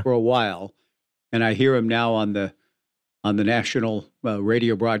Jeffries for a while, and I hear him now on the national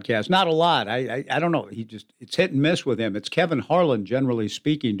radio broadcast. Not a lot. I don't know. It's hit and miss with him. It's Kevin Harlan, generally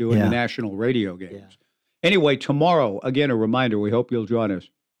speaking, doing the national radio games. Yeah. Anyway, tomorrow, again, a reminder, we hope you'll join us.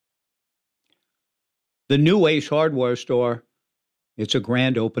 The new Ace Hardware store, it's a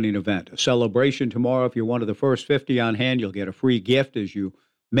grand opening event, a celebration tomorrow. If you're one of the first 50 on hand, you'll get a free gift as you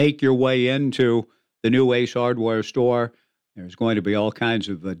make your way into the new Ace Hardware store. There's going to be all kinds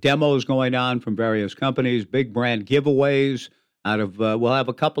of demos going on from various companies, big brand giveaways. We'll have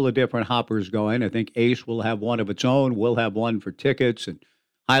a couple of different hoppers going. I think Ace will have one of its own. We'll have one for tickets, and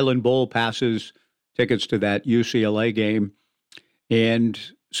Highland Bowl passes, tickets to that UCLA game, and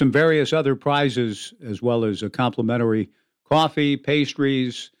some various other prizes, as well as a complimentary coffee,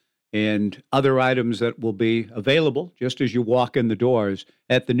 pastries, and other items that will be available just as you walk in the doors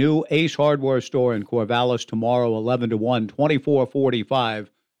at the new Ace Hardware store in Corvallis tomorrow, 11 to 1, 2445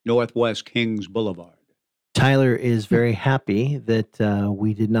 Northwest Kings Boulevard. Tyler is very happy that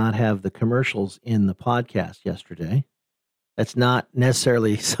we did not have the commercials in the podcast yesterday. That's not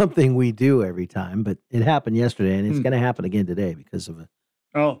necessarily something we do every time, but it happened yesterday, and it's going to happen again today because of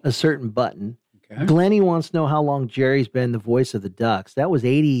a certain button. Okay. Glennie wants to know how long Jerry's been the voice of the Ducks. That was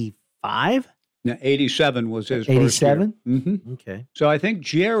 85? No, 87 was his 87? first year. Mm-hmm. Okay. So I think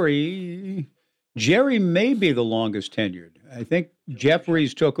Jerry may be the longest tenured. I think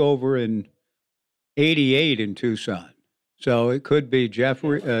Jeffries took over in 88 in Tucson. So it could be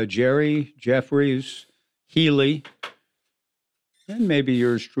Jerry, Jeffries, Healy, and maybe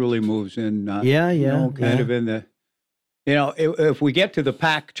yours truly moves in. Kind of in the, if we get to the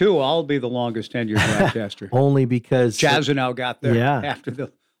Pac-12, I'll be the longest tenured broadcaster. Only because Chazanow got there after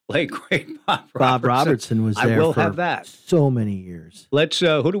the late great Bob Robertson was there. I will for have that. So many years. Let's.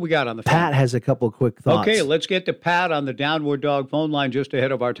 Who do we got on the phone? Pat has a couple of quick thoughts. Okay, let's get to Pat on the Downward Dog phone line just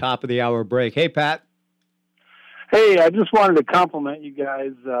ahead of our top of the hour break. Hey, Pat. Hey, I just wanted to compliment you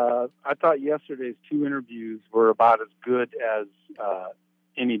guys. I thought yesterday's 2 interviews were about as good as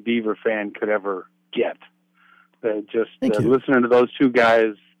any Beaver fan could ever get. Listening to those 2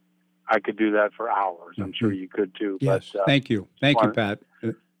 guys, I could do that for hours. I'm sure you could too. Yes, but, thank you. Thank you, Pat.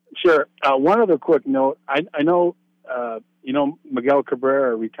 Sure. One other quick note. I know, Miguel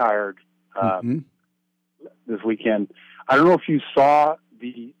Cabrera retired this weekend. I don't know if you saw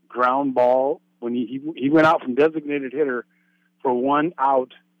the ground ball when he went out from designated hitter for 1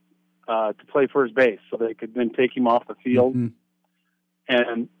 out to play first base, so they could then take him off the field.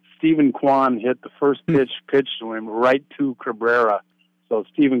 And Stephen Kwan hit the first pitch to him right to Cabrera. So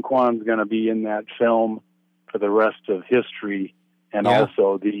Stephen Kwan's going to be in that film for the rest of history. And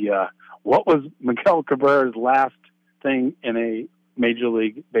also what was Miguel Cabrera's last thing in a Major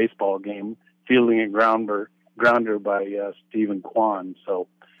League Baseball game? Fielding a grounder by Stephen Kwan. So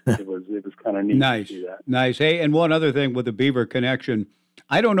it was kind of neat to see that. Nice. Hey, and one other thing with the Beaver connection,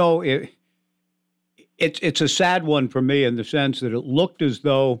 I don't know, it's a sad one for me in the sense that it looked as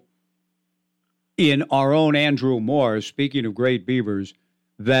though in our own Andrew Moore, speaking of great Beavers,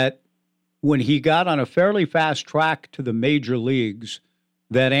 that when he got on a fairly fast track to the major leagues,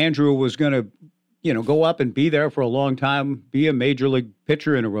 that Andrew was going to, go up and be there for a long time, be a major league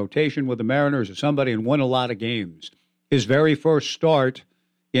pitcher in a rotation with the Mariners or somebody and win a lot of games. His very first start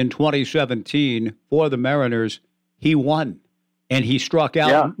in 2017 for the Mariners, he won. And he struck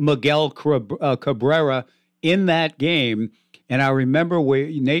out Miguel Cabrera in that game. And I remember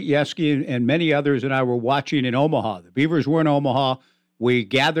Nate Yeski and many others and I were watching in Omaha. The Beavers were in Omaha. We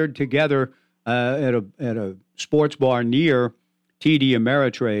gathered together at a sports bar near TD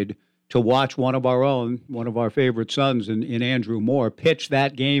Ameritrade to watch one of our favorite sons in Andrew Moore pitch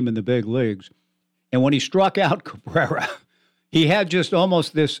that game in the big leagues. And when he struck out Cabrera, he had just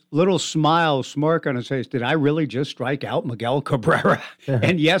almost this little smirk on his face. Did I really just strike out Miguel Cabrera?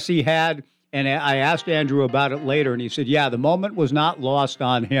 And yes, he had. And I asked Andrew about it later, and he said, the moment was not lost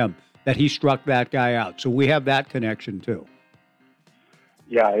on him that he struck that guy out. So we have that connection too.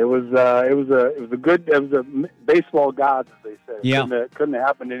 Yeah, it was a baseball gods, as they say. Yeah. Couldn't have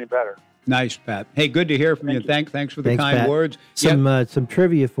happened any better. Nice, Pat. Hey, good to hear from you. Thanks for the kind Pat. words. Some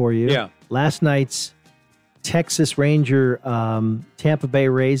trivia for you. Yeah. Last night's Texas Ranger Tampa Bay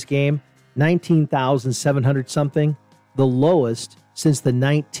Rays game, 19,700 something, the lowest since the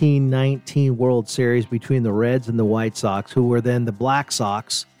 1919 World Series between the Reds and the White Sox, who were then the Black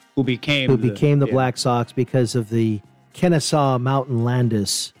Sox, who became the Black Sox because of the Kennesaw Mountain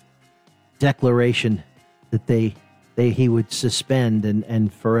Landis declaration that he would suspend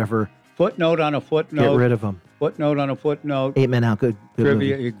and forever footnote on a footnote, get rid of him. Footnote on a footnote. 8 Men Out, good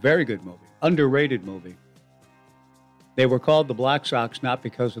trivia, movie. Very good movie, underrated movie. They were called the Black Sox not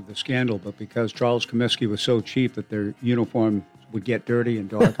because of the scandal, but because Charles Comiskey was so cheap that their uniform would get dirty and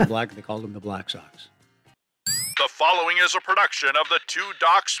dark and black. They called them the Black Sox. The following is a production of the Two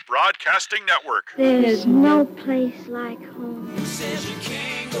Docs Broadcasting Network. There's no place like home. Says you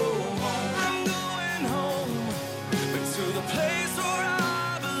can't go home. I'm going home, but to the place where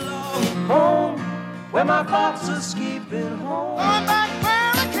I belong. Home, where my thoughts escape at home. I'm back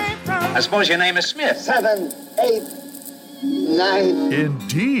where I came from. I suppose your name is Smith. 7, 8, 9.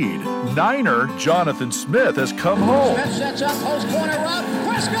 Indeed, Niner Jonathan Smith has come home. Smith sets up post corner route.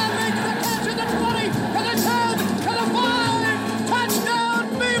 Prescott makes the catch at the 20, for the 10, to the 5. Touchdown,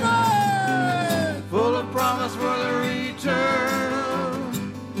 Beaver! Full of promise for the return.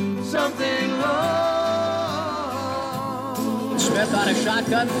 Something wrong. Smith on a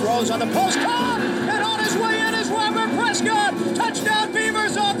shotgun, throws on the post, caught, and on his way in is Weber Prescott. Touchdown,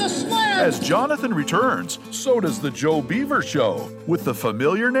 Beavers on the slam. As Jonathan returns, so does the Joe Beaver Show, with the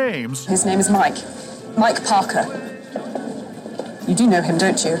familiar names. His name is Mike Parker. You do know him,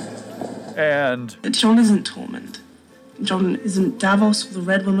 don't you? And John isn't Tormund. John isn't Davos or the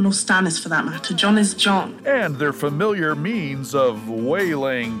Red Woman or Stannis for that matter. John is John. And their familiar means of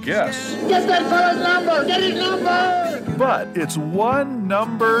waylaying guests. Get that fella's number! Get his number! But it's one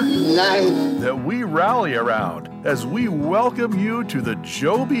number 9 that we rally around as we welcome you to the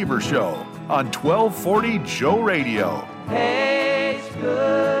Joe Beaver Show on 1240 Joe Radio. Hey, it's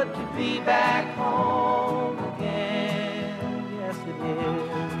good to be back home again. Yes, it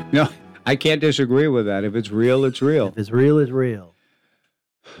is. No, I can't disagree with that. If it's real, it's real. If it's real, it's real.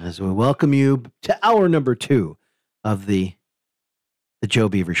 As we welcome you to hour number 2 of the Joe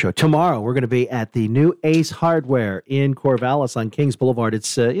Beaver Show. Tomorrow, we're going to be at the new Ace Hardware in Corvallis on Kings Boulevard.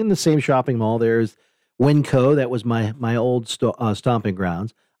 It's in the same shopping mall. There's Winco. That was my old stomping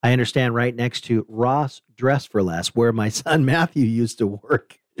grounds. I understand right next to Ross Dress for Less, where my son Matthew used to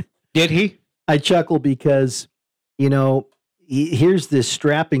work. Did he? I chuckle because, here's this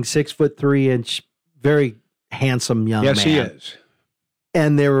strapping 6'3", very handsome young man. Yes, he is.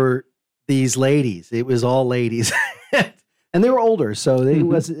 And there were these ladies. It was all ladies. And they were older, so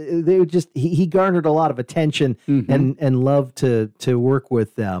he garnered a lot of attention and loved to work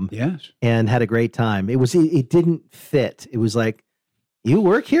with them. Yes, and had a great time. It didn't fit. It was like, you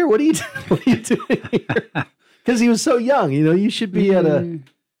work here? What are you doing here? Because he was so young. You should be at a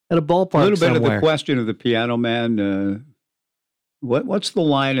ballpark. A little bit somewhere. of the question of the Piano Man. What's the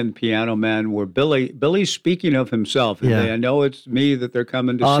line in Piano Man where Billy's speaking of himself? And I know it's me that they're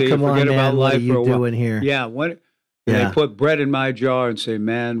coming to see. Come Forget on, about man, life what are you for a while. doing here? Yeah, they put bread in my jar and say,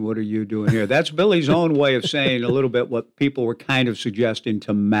 man, what are you doing here? That's Billy's own way of saying a little bit what people were kind of suggesting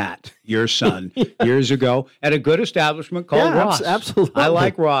to Matt, your son, years ago at a good establishment called Ross. Absolutely. I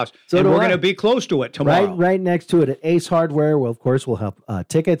like Ross. So and do we're I. going to be close to it tomorrow. Right next to it at Ace Hardware. Well, of course, we'll have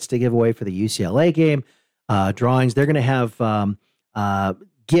tickets to give away for the UCLA game, drawings. They're going to have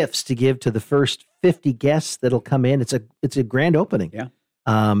gifts to give to the first 50 guests that'll come in. It's a grand opening. Yeah.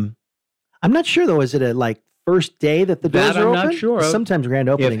 I'm not sure, though. Is it a first day that the doors are open? I'm not sure. Sometimes grand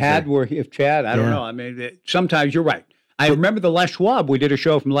openings. If Chad, I don't know. I mean, sometimes you're right. I remember the Les Schwab. We did a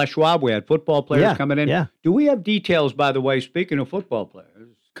show from Les Schwab. We had football players coming in. Yeah. Do we have details, by the way, speaking of football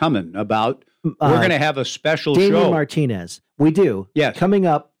players, coming about, we're going to have a special Damian show. Martinez. We do. Yes. Coming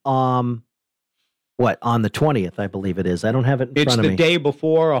up, on the 20th, I believe it is. I don't have it in front of me. It's the day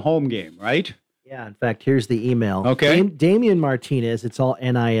before a home game, right? Yeah, in fact, here's the email. Okay. Damian Martinez, it's all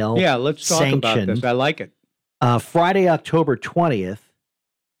NIL. Yeah, let's talk about this. I like it. Friday, October 20th,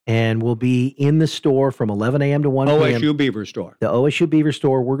 and we'll be in the store from 11 a.m. to 1 p.m. OSU Beaver store. The OSU Beaver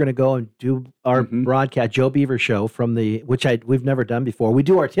store. We're going to go and do our broadcast, Joe Beaver Show, which we've never done before. We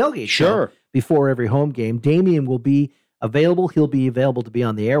do our tailgate show before every home game. Damian will be available. He'll be available to be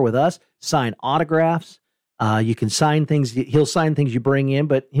on the air with us, sign autographs. You can sign things. He'll sign things you bring in,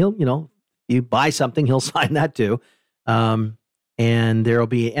 but you buy something, he'll sign that too. And there will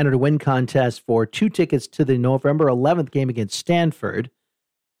be an enter to win contest for 2 tickets to the November 11th game against Stanford.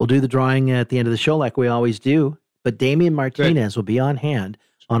 We'll do the drawing at the end of the show like we always do. But Damian Martinez will be on hand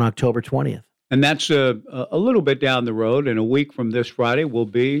on October 20th. And that's a little bit down the road. And a week from this Friday, we'll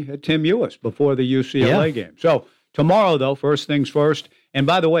be at Tim Ewis before the UCLA game. So tomorrow, though, first things first. And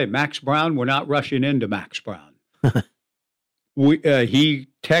by the way, Max Browne, we're not rushing into Max Browne. He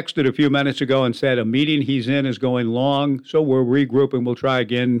texted a few minutes ago and said a meeting he's in is going long, so we're regrouping. We'll try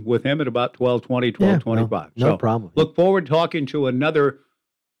again with him at about 12:20, 12:25. No problem. Look forward to talking to another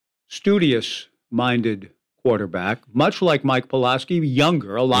studious-minded quarterback, much like Mike Pawlawski,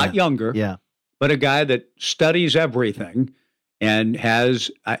 younger, a lot younger, but a guy that studies everything and has,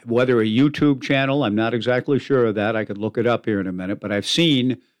 whether a YouTube channel, I'm not exactly sure of that. I could look it up here in a minute, but I've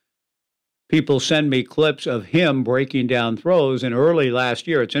seen people send me clips of him breaking down throws. And early last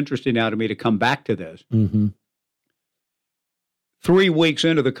year, it's interesting now to me to come back to this. 3 weeks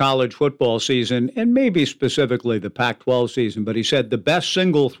into the college football season, and maybe specifically the Pac-12 season, but he said the best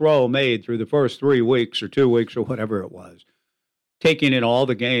single throw made through the first 3 weeks or 2 weeks or whatever it was, taking in all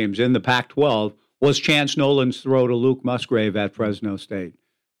the games in the Pac-12, was Chance Nolan's throw to Luke Musgrave at Fresno State.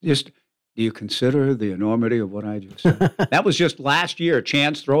 Do you consider the enormity of what I just said? That was just last year,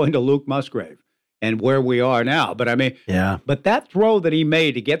 Chance throwing to Luke Musgrave and where we are now. But I mean, but that throw that he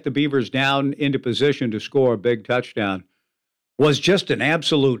made to get the Beavers down into position to score a big touchdown was just an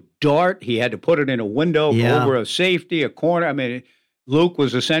absolute dart. He had to put it in a window over a safety, a corner. I mean, Luke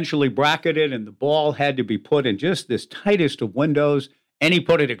was essentially bracketed and the ball had to be put in just this tightest of windows. And he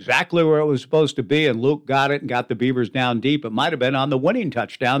put it exactly where it was supposed to be, and Luke got it and got the Beavers down deep. It might have been on the winning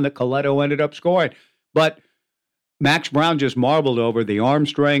touchdown that Coletto ended up scoring. But Max Browne just marveled over the arm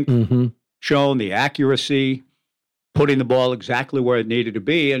strength shown, the accuracy. putting the ball exactly where it needed to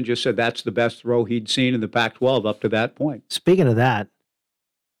be, and just said that's the best throw he'd seen in the Pac-12 up to that point. Speaking of that,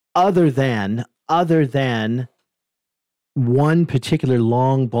 other than one particular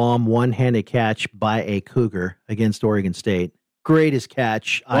long bomb, one-handed catch by a Cougar against Oregon State, greatest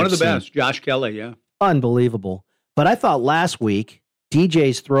catch One of the seen. best. Josh Kelly, yeah. Unbelievable. But I thought last week,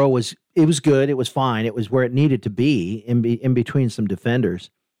 DJ's throw was good. It was fine. It was where it needed to be in between some defenders.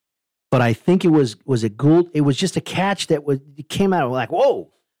 But I think it was a Gould. It was just a catch that it came out like, whoa.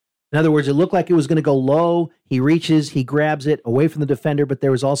 In other words, it looked like it was going to go low. He reaches, he grabs it away from the defender, but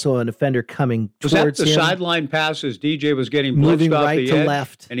there was also a defender coming towards him. Was that the sideline pass as DJ was getting moving blitzed off right the to edge,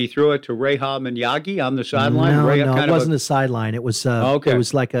 left, and he threw it to Reha Manyagi on the sideline? No, Ray, it wasn't a sideline. It was okay. It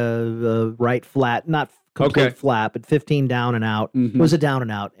was like a right flat, not complete flat, but 15 down and out. Mm-hmm. It was a down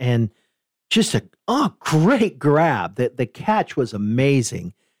and out, and just a great grab. The catch was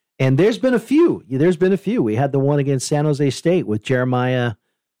amazing. And there's been a few. We had the one against San Jose State with Jeremiah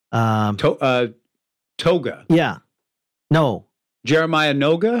Toga. Yeah. No. Jeremiah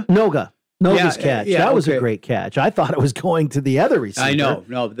Noga's catch. That was a great catch. I thought it was going to the other receiver. I know.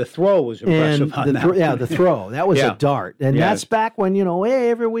 No, the throw was impressive on that. The throw. That was a dart. And that's back when,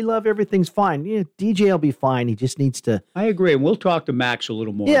 we love everything's fine. DJ will be fine. He just needs to. I agree. And we'll talk to Max a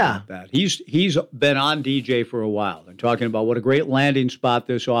little more about that. He's been on DJ for a while and talking about what a great landing spot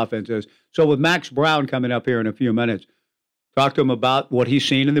this offense is. So with Max Browne coming up here in a few minutes, talk to him about what he's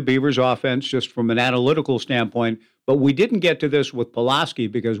seen in the Beavers offense just from an analytical standpoint. But we didn't get to this with Pawlawski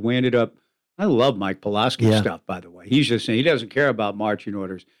because we ended up, I love Mike Pawlawski's stuff, by the way. He's just saying he doesn't care about marching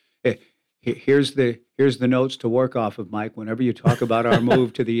orders. Here's the notes to work off of, Mike, whenever you talk about our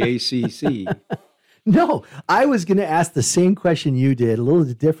move to the ACC. No, I was going to ask the same question you did a little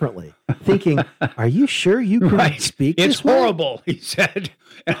differently, thinking, are you sure you can speak It's this way? horrible, he said.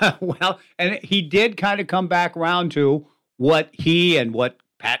 Well, and he did kind of come back around to what he and what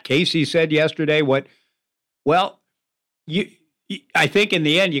Pat Casey said yesterday. I think in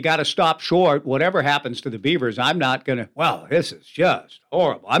the end, you got to stop short. Whatever happens to the Beavers, I'm not going to, this is just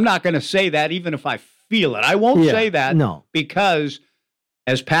horrible. I'm not going to say that even if I feel it. I won't say that because,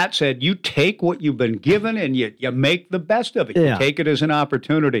 as Pat said, you take what you've been given and you make the best of it. You take it as an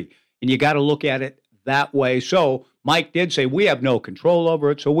opportunity, and you got to look at it that way. So Mike did say we have no control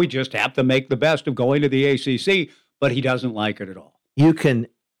over it, so we just have to make the best of going to the ACC, but he doesn't like it at all.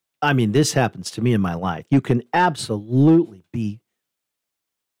 This happens to me in my life. You can absolutely be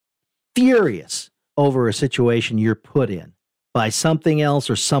furious over a situation you're put in by something else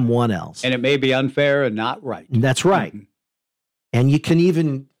or someone else. And it may be unfair and not right. That's right. Mm-hmm. And you can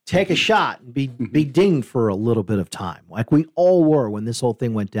even take a shot and be dinged for a little bit of time, like we all were when this whole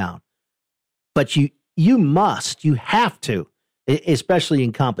thing went down. But you have to, especially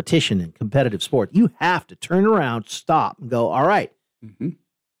in competition and competitive sport, you have to turn around, stop, and go, all right,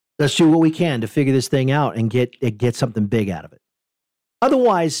 let's do what we can to figure this thing out and get something big out of it.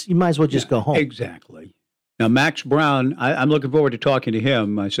 Otherwise, you might as well just go home. Exactly. Now, Max Browne, I'm looking forward to talking to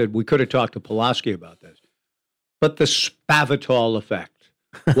him. I said we could have talked to Pawlawski about this. But the Spavital effect.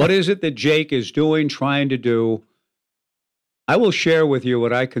 What is it that Jake is doing, trying to do? I will share with you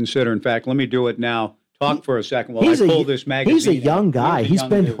what I consider. In fact, let me do it now. Talk for a second while I pull this magazine. He's a young guy. He's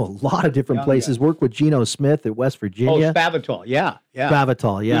been to a lot of different places. Worked with Geno Smith at West Virginia. Oh, Spavital, yeah.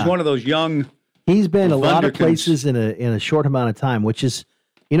 Spavital, yeah. He's one of those young. He's been a lot of places in a short amount of time, which is,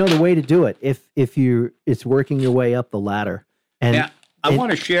 the way to do it. If it's working your way up the ladder. And I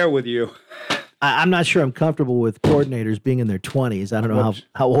want to share with you. I'm not sure I'm comfortable with coordinators being in their 20s. I don't know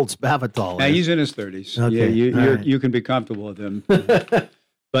how old Spavital is. Yeah, he's in his 30s. Okay. You can be comfortable with him.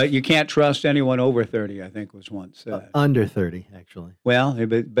 But you can't trust anyone over 30, I think was once said. Under 30, actually. Well,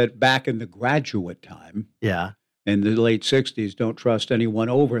 but back in the graduate time, in the late 60s, don't trust anyone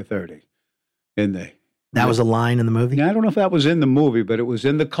over 30. That was a line in the movie? I don't know if that was in the movie, but it was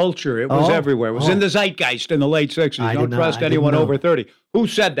in the culture. It was everywhere. It was in the zeitgeist in the late 60s. Don't trust anyone over 30. Who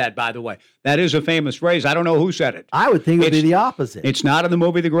said that, by the way? That is a famous phrase. I don't know who said it. I would think it would be the opposite. It's not in the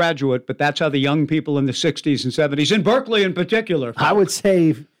movie The Graduate, but that's how the young people in the 60s and 70s, in Berkeley in particular, I would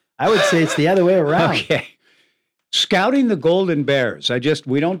say it's the other way around. Okay. Scouting the Golden Bears.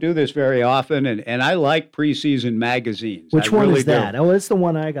 We don't do this very often, and I like preseason magazines. Which one is that? Oh, it's the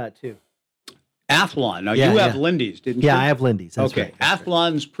one I got, too. Athlon. Now, you have Lindy's, didn't you? Yeah, I have Lindy's. That's okay. Right. That's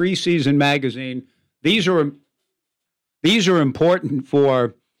Athlon's preseason magazine. These are important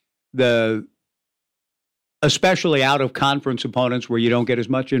for especially out of conference opponents where you don't get as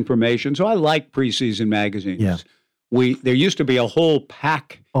much information. So I like preseason magazines. Yeah. There used to be a whole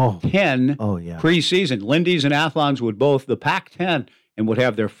Pac-10 preseason. Lindy's and Athlon's would both, the Pac-10, and would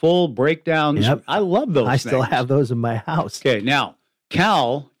have their full breakdowns. Yep. I love those I things. still have those in my house. Okay, now,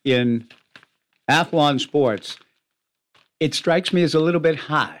 Cal in Athlon Sports, it strikes me as a little bit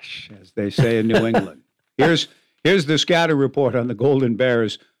harsh, as they say in New England. Here's the scouting report on the Golden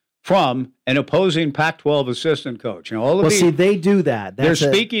Bears from an opposing Pac-12 assistant coach. Now, all of these, they do that. They're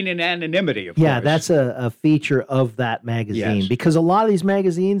speaking in anonymity, of course. Yeah, that's a feature of that magazine. Yes. Because a lot of these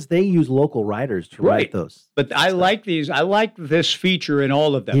magazines, they use local writers to write those. But I like these. I like this feature in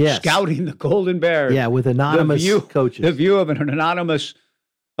all of them. Yes. Scouting the Golden Bears. Yeah, with anonymous coaches. The view of an anonymous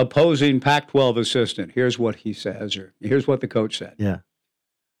opposing Pac-12 assistant. Here's what he says, or here's what the coach said. Yeah.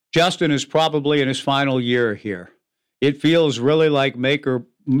 Justin is probably in his final year here. It feels really like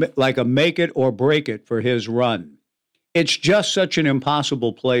a make it or break it for his run. It's just such an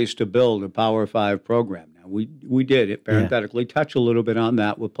impossible place to build a Power 5 program. Now, we did parenthetically touch a little bit on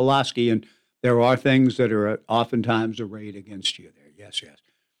that with Pawlawski, and there are things that are oftentimes arrayed against you there. Yes.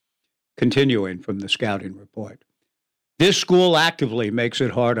 Continuing from the scouting report. This school actively makes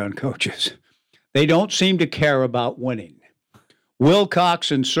it hard on coaches. They don't seem to care about winning.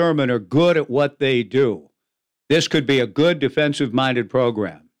 Wilcox and Sermon are good at what they do. This could be a good defensive-minded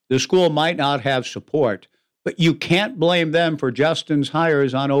program. The school might not have support, but you can't blame them for Justin's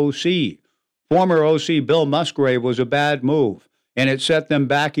hires on OC. Former OC Bill Musgrave was a bad move, and it set them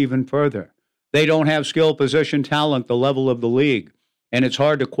back even further. They don't have skill position talent the level of the league, and it's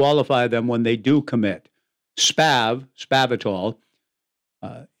hard to qualify them when they do commit. Spavital,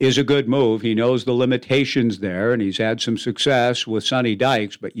 is a good move. He knows the limitations there, and he's had some success with Sonny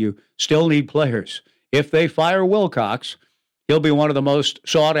Dykes, but you still need players. If they fire Wilcox, he'll be one of the most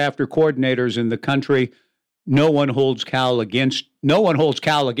sought-after coordinators in the country. No one holds Cal against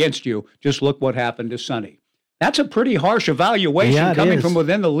you. Just look what happened to Sonny. That's a pretty harsh evaluation coming from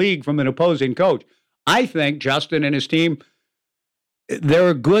within the league from an opposing coach. I think Justin and his team, they're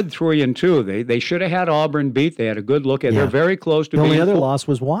a good 3-2. They should have had Auburn beat. They had a good look at it. They're very close to being. The only other loss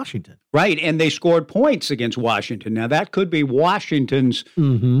was Washington. Right, and they scored points against Washington. Now, that could be Washington's,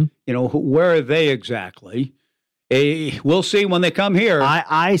 where are they exactly? We'll see when they come here.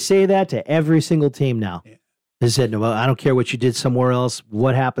 I say that to every single team now. They said, no, I don't care what you did somewhere else.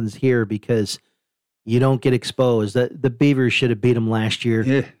 What happens here? Because you don't get exposed. The Beavers should have beat them last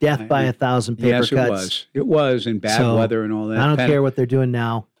year. Death by 1,000 paper cuts. Yes, it was in bad weather and all that. I don't care what they're doing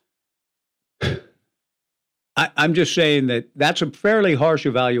now. I'm just saying that's a fairly harsh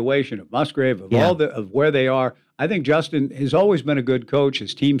evaluation of Musgrave, of where they are. I think Justin has always been a good coach.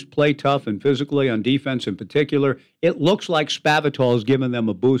 His teams play tough and physically on defense in particular. It looks like Spavital has given them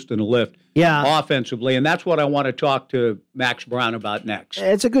a boost and a lift offensively, and that's what I want to talk to Max Browne about next.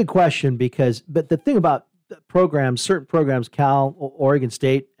 It's a good question but the thing about programs, certain programs, Cal, Oregon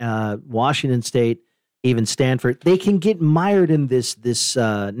State, Washington State, even Stanford, they can get mired in this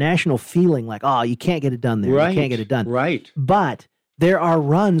national feeling like, oh, you can't get it done there. Right. You can't get it done. Right. But there are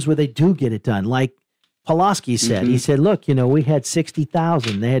runs where they do get it done. Like Pawlawski said, he said, look, we had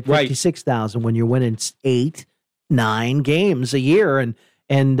 60,000. They had 56,000 when you're winning 8-9 games a year. And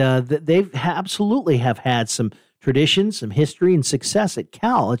they absolutely have had some tradition, some history, and success at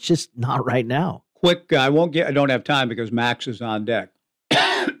Cal. It's just not right now. Quick, I don't have time because Max is on deck.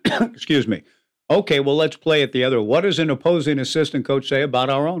 Excuse me. Okay, well, let's play it the other. What does an opposing assistant coach say about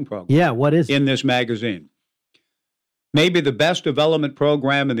our own program? Yeah, what is in this magazine? Maybe the best development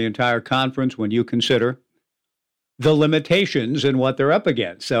program in the entire conference when you consider the limitations and what they're up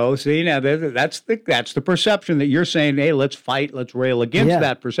against. So, see, now that's the perception that you're saying, hey, let's fight, let's rail against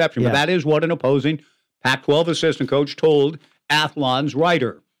that perception. But that is what an opposing Pac-12 assistant coach told Athlon's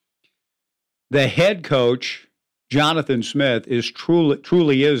writer. The head coach, Jonathan Smith,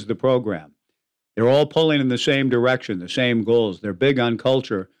 truly is the program. They're all pulling in the same direction, the same goals. They're big on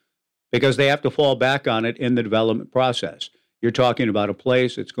culture because they have to fall back on it in the development process. You're talking about a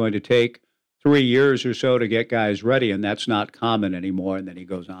place that's going to take 3 years or so to get guys ready, and that's not common anymore. And then he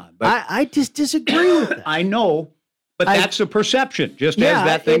goes on. But I just disagree with that. I know, but that's a perception, just as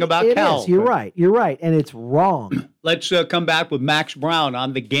that thing about Cal. You're right, and it's wrong. Let's come back with Max Browne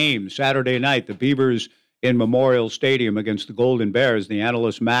on the game Saturday night. The Beavers in Memorial Stadium against the Golden Bears. The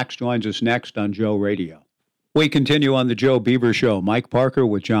analyst Max joins us next on Joe Radio. We continue on the Joe Beaver Show. Mike Parker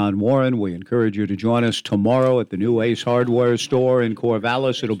with John Warren. We encourage you to join us tomorrow at the new Ace Hardware store in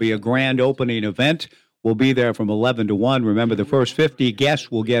Corvallis. It'll be a grand opening event. We'll be there from 11 to 1. Remember, the first 50 guests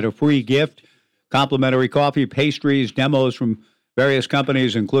will get a free gift, complimentary coffee, pastries, demos from various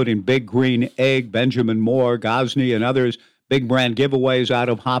companies, including Big Green Egg, Benjamin Moore, Gosney, and others. Big brand giveaways out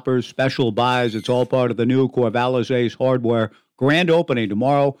of hoppers, special buys. It's all part of the new Corvallis Ace Hardware grand opening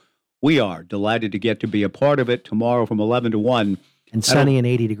tomorrow. We are delighted to get to be a part of it tomorrow from 11 to 1 And sunny and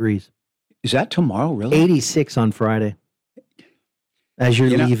 80 degrees. Is that tomorrow, really? 86 on Friday. As you're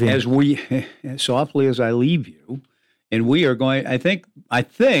leaving. As softly as I leave you. And we are going, I think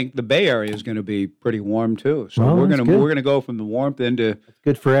the Bay Area is going to be pretty warm too. So we're going to go from the warmth into That's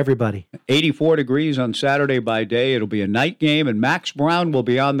good for everybody. 84 degrees on Saturday by day. It'll be a night game, and Max Browne will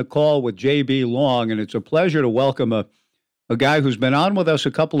be on the call with JB Long. And it's a pleasure to welcome a guy who's been on with us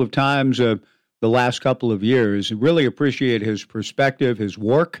a couple of times the last couple of years. Really appreciate his perspective, his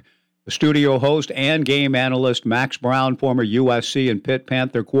work. The studio host and game analyst, Max Browne, former USC and Pitt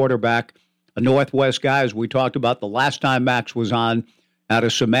Panther quarterback, a Northwest guy, as we talked about the last time Max was on, out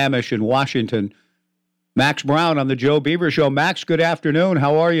of Sammamish in Washington. Max Browne on the Joe Beaver Show. Max, good afternoon.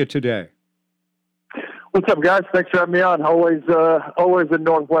 How are you today? What's up, guys? Thanks for having me on. Always a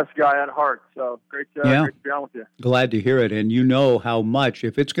Northwest guy at heart. So great to be on with you. Glad to hear it. And you know how much,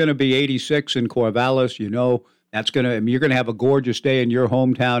 if it's going to be 86 in Corvallis, you're going to have a gorgeous day in your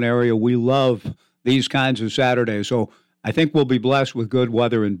hometown area. We love these kinds of Saturdays. So I think we'll be blessed with good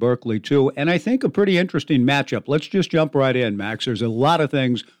weather in Berkeley, too. And I think a pretty interesting matchup. Let's just jump right in, Max. There's a lot of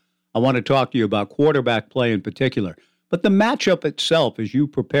things I want to talk to you about, quarterback play in particular. But the matchup itself, as you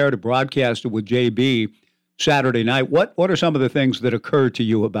prepare to broadcast it with JB Saturday night, what are some of the things that occurred to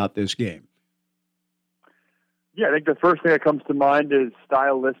you about this game? Yeah, I think the first thing that comes to mind is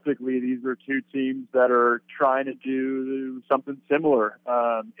stylistically, these are two teams that are trying to do something similar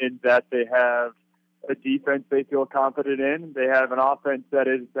in that they have a defense they feel confident in. They have an offense that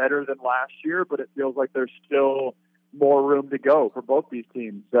is better than last year, but it feels like there's still more room to go for both these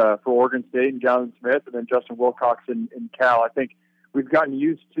teams, for Oregon State and Jonathan Smith, and then Justin Wilcox and Cal. I think we've gotten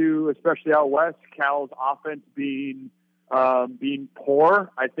used to, especially out west, Cal's offense being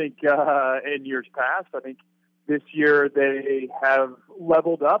poor. I think in years past, I think this year they have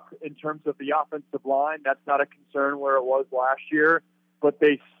leveled up in terms of the offensive line. That's not a concern where it was last year, but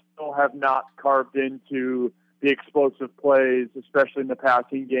they still have not carved into the explosive plays, especially in the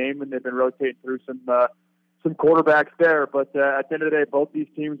passing game, and they've been rotating through some quarterbacks there. But at the end of the day, both these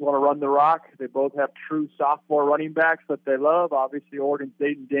teams want to run the rock. They both have true sophomore running backs that they love. Obviously, Oregon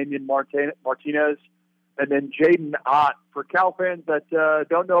State and Damian Martinez, and then Jaden Ott. For Cal fans that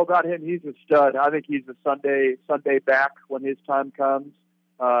don't know about him, he's a stud. I think he's a Sunday back when his time comes.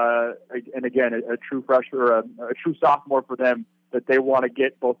 And again, a true freshman or a true sophomore for them, that they want to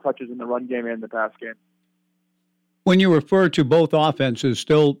get both touches in the run game and the pass game. When you refer to both offenses,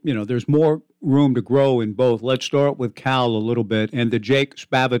 still, there's more room to grow in both. Let's start with Cal a little bit and the Jake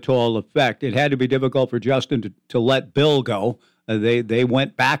Spavital effect. It had to be difficult for Justin to let Bill go. They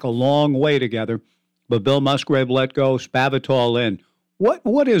went back a long way together, but Bill Musgrave let go, Spavital in.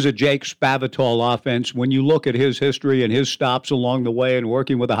 What is a Jake Spavital offense when you look at his history and his stops along the way and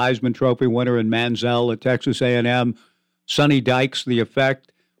working with a Heisman Trophy winner in Manziel at Texas A&M, Sonny Dykes, the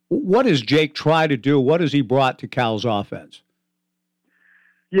effect? What does Jake try to do? What has he brought to Cal's offense?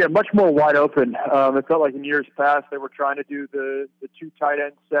 Yeah, much more wide open. It felt like in years past they were trying to do the two tight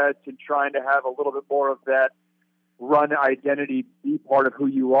end sets and trying to have a little bit more of that run identity be part of who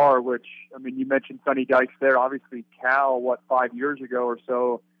you are, which, I mean, you mentioned Sonny Dykes there. Obviously, Cal, 5 years ago or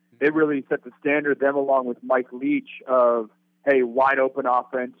so, they really set the standard, them along with Mike Leach, of, hey, wide open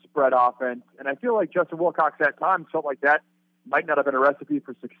offense, spread offense. And I feel like Justin Wilcox at times felt like that might not have been a recipe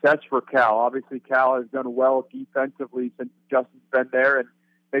for success for Cal. Obviously, Cal has done well defensively since Justin's been there, and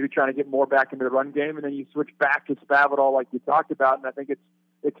maybe trying to get more back into the run game. And then you switch back to Spavital like you talked about, and I think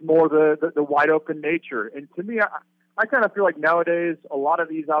it's more the wide open nature. And to me, I kind of feel like nowadays a lot of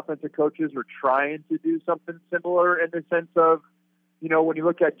these offensive coaches are trying to do something similar in the sense of, when you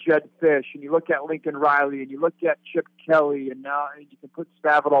look at Jed Fish and you look at Lincoln Riley and you look at Chip Kelly, and now you can put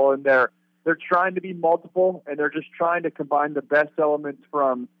Spavital in there. They're trying to be multiple, and they're just trying to combine the best elements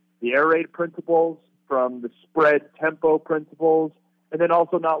from the air raid principles, from the spread tempo principles, and then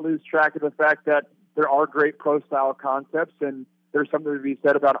also not lose track of the fact that there are great pro-style concepts, and there's something to be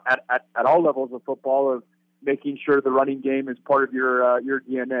said about at all levels of football of making sure the running game is part of your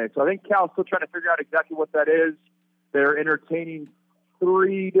DNA. So I think Cal's still trying to figure out exactly what that is. They're entertaining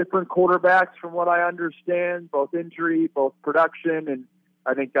 3 different quarterbacks from what I understand, both injury, both production, and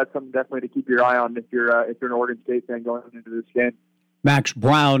I think that's something definitely to keep your eye on if you're an Oregon State fan going into this game. Max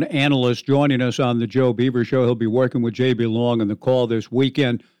Browne, analyst, joining us on the Joe Beaver Show. He'll be working with JB Long on the call this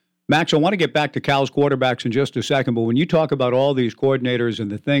weekend. Max, I want to get back to Cal's quarterbacks in just a second, but when you talk about all these coordinators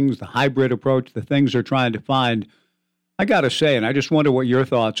and the things, the hybrid approach, the things they're trying to find, I got to say, and I just wonder what your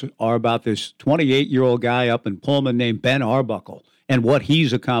thoughts are about this 28-year-old guy up in Pullman named Ben Arbuckle and what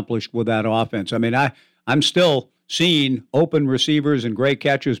he's accomplished with that offense. I mean, I'm still seen open receivers and great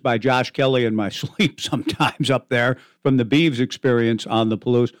catches by Josh Kelly in my sleep sometimes up there from the Beavs experience on the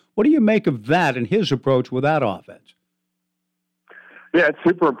Palouse. What do you make of that and his approach with that offense? Yeah, it's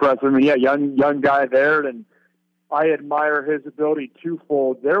super impressive. I mean, yeah, young guy there, and I admire his ability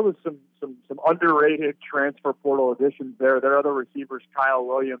twofold. There was some underrated transfer portal additions there. There are other receivers, Kyle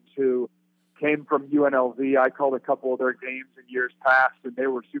Williams, who came from UNLV. I called a couple of their games in years past, and they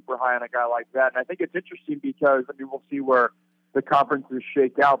were super high on a guy like that. And I think it's interesting because, I mean, we'll see where the conferences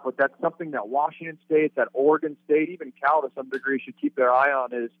shake out, but that's something that Washington State, that Oregon State, even Cal to some degree should keep their eye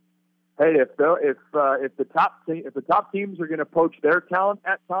on is, hey, if the top teams are going to poach their talent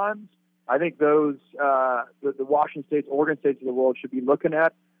at times, I think those the Washington States, Oregon States of the world should be looking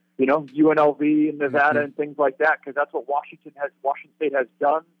at, UNLV and Nevada and things like that, because that's what Washington State has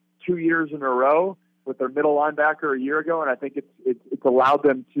done 2 years in a row with their middle linebacker a year ago, and I think it's allowed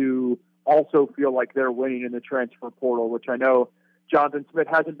them to also feel like they're winning in the transfer portal, which I know Jonathan Smith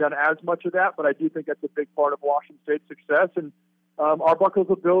hasn't done as much of that, but I do think that's a big part of Washington State's success. And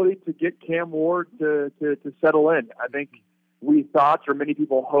Arbuckle's ability to get Cam Ward to settle in. I think we thought, or many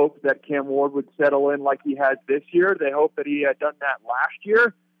people hoped, that Cam Ward would settle in like he has this year. They hoped that he had done that last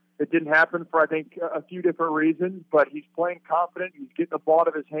year. It didn't happen for, I think, a few different reasons, but he's playing confident. He's getting the ball out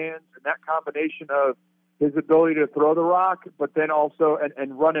of his hands, and that combination of his ability to throw the rock, but then also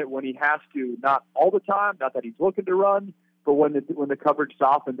and run it when he has to, not all the time, not that he's looking to run, but when the coverage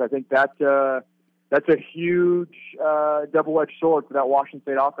softens, I think that's a huge double-edged sword for that Washington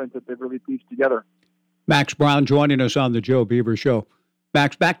State offense that they've really pieced together. Max Browne joining us on the Joe Beaver Show.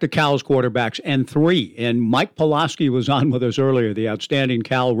 Max, back to Cal's quarterbacks and three. And Mike Pawlawski was on with us earlier, the outstanding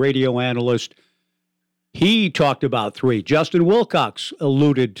Cal radio analyst. He talked about three. Justin Wilcox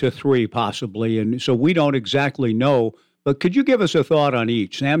alluded to three possibly, and so we don't exactly know. But could you give us a thought on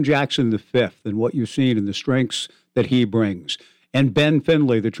each? Sam Jackson, the fifth, and what you've seen and the strengths that he brings. And Ben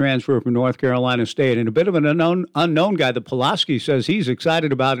Finley, the transfer from North Carolina State, and a bit of an unknown guy that Pawlawski says he's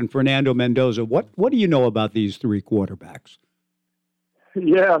excited about, and Fernando Mendoza. What do you know about these three quarterbacks?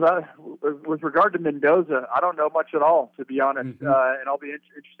 Yeah, with regard to Mendoza, I don't know much at all, to be honest. And I'll be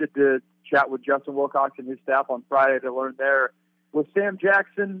interested to chat with Justin Wilcox and his staff on Friday to learn there. With Sam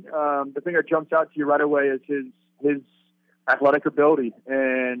Jackson, the thing that jumps out to you right away is his athletic ability.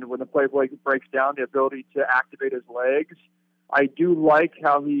 And when the play breaks down, the ability to activate his legs. I do like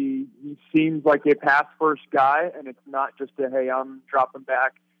how he seems like a pass-first guy, and it's not just hey, I'm dropping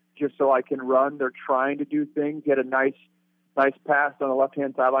back just so I can run. They're trying to do things. He had a nice pass on the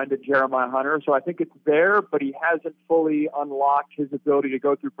left-hand sideline to Jeremiah Hunter. So I think it's there, but he hasn't fully unlocked his ability to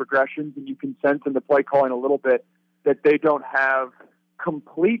go through progressions, and you can sense in the play calling a little bit that they don't have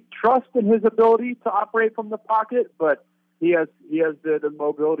complete trust in his ability to operate from the pocket, but he has the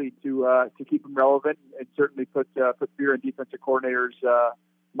mobility to keep him relevant and certainly put fear in defensive coordinators'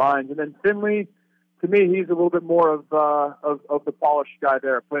 minds. And then Finley, to me, he's a little bit more of the polished guy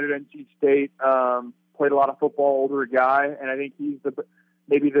there. Played at NC State, played a lot of football, older guy, and I think he's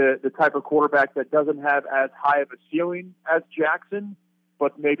maybe the type of quarterback that doesn't have as high of a ceiling as Jackson,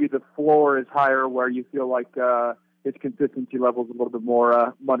 but maybe the floor is higher where you feel like his consistency level is a little bit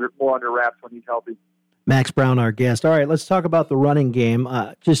more under wraps when he's healthy. Max Browne, our guest. All right, let's talk about the running game.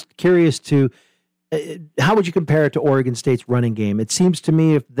 Just curious how would you compare it to Oregon State's running game? It seems to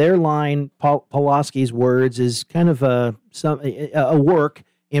me if their line, Pawlawski's words, is kind of a work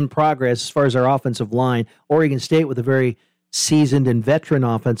in progress as far as our offensive line. Oregon State with a very seasoned and veteran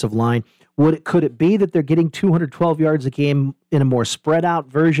offensive line. Could it be that they're getting 212 yards a game in a more spread out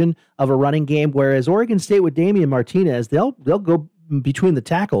version of a running game, whereas Oregon State with Damian Martinez, they'll go between the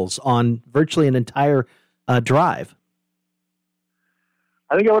tackles on virtually an entire drive?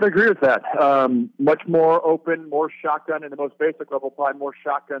 I think I would agree with that. Much more open, more shotgun, in the most basic level, probably more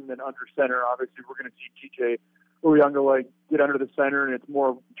shotgun than under center. Obviously, we're going to see TJ Uyunglele get under the center, and it's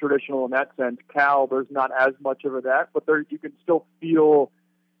more traditional in that sense. Cal, there's not as much of that, but you can still feel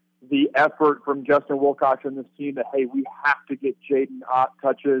the effort from Justin Wilcox and this team that, hey, we have to get Jaden Ott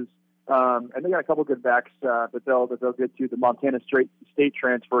touches. And they got a couple good backs that they'll get to. The Montana State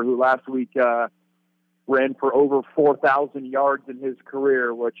transfer, who last week ran for over 4,000 yards in his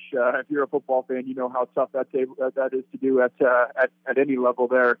career, which if you're a football fan, you know how tough that is to do at any level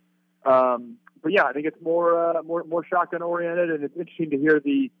there. But yeah, I think it's more shotgun oriented, and it's interesting to hear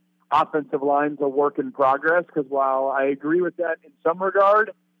the offensive line's a work in progress, because while I agree with that in some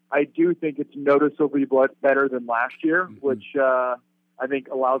regard, I do think it's noticeably better than last year, which I think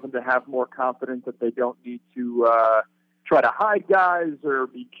allows them to have more confidence that they don't need to try to hide guys or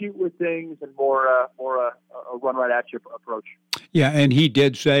be cute with things, and more a run right at you approach. Yeah, and he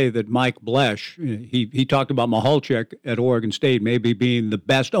did say that Mike Blesh, he talked about Mahalchik at Oregon State maybe being the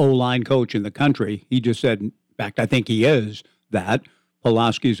best O-line coach in the country. He just said, in fact, I think he is that,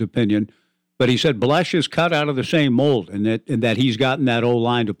 Pawlawski's opinion. But he said Blesh is cut out of the same mold and that he's gotten that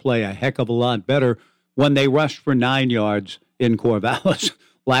O-line to play a heck of a lot better when they rushed for 9 yards in Corvallis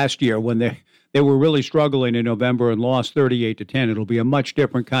last year when they were really struggling in November and lost 38-10. It'll be a much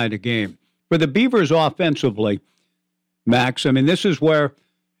different kind of game. For the Beavers offensively, Max, I mean, this is where,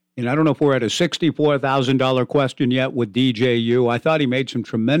 and I don't know if we're at a $64,000 question yet with DJU. I thought he made some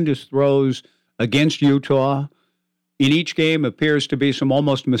tremendous throws against Utah. In each game appears to be some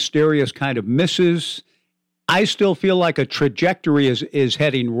almost mysterious kind of misses. I still feel like a trajectory is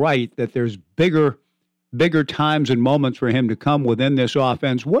heading right, that there's bigger times and moments for him to come within this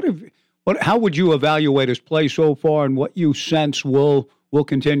offense. How would you evaluate his play so far and what you sense we'll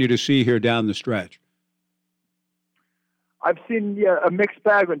continue to see here down the stretch? I've seen a mixed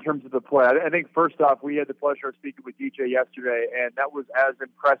bag in terms of the play. I think first off, we had the pleasure of speaking with DJ yesterday, and that was as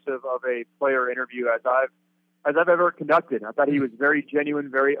impressive of a player interview as I've ever conducted. I thought he was very genuine,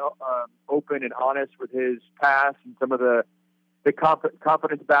 very open and honest with his past and some of the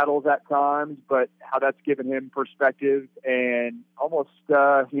confidence battles at times, but how that's given him perspective and almost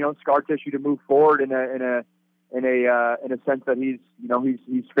scar tissue to move forward in a sense that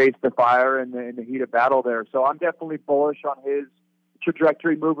he's faced the fire and the heat of battle there. So I'm definitely bullish on his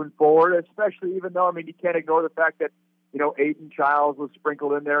trajectory moving forward, especially even though, I mean, you can't ignore the fact that, Aiden Childs was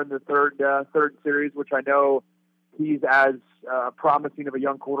sprinkled in there in the third series, which I know he's as promising of a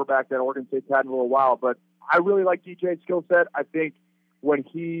young quarterback that Oregon State's had in a little while. But I really like DJ's skill set. I think when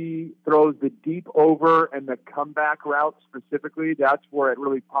he throws the deep over and the comeback route specifically, that's where it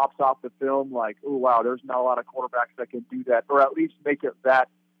really pops off the film like, oh, wow, there's not a lot of quarterbacks that can do that, or at least make it that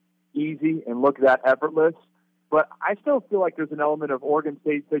easy and look that effortless. But I still feel like there's an element of Oregon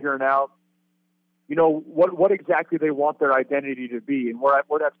State figuring out, what exactly they want their identity to be. And where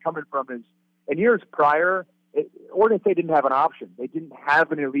that's coming from is, in years prior, Oregon State didn't have an option. They didn't have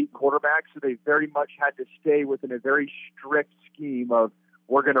an elite quarterback, so they very much had to stay within a very strict scheme of,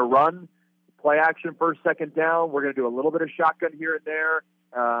 we're going to run play action first, second down. We're going to do a little bit of shotgun here and there.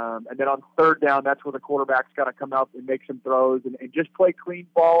 And then on third down, that's where the quarterback's got to come out and make some throws and just play clean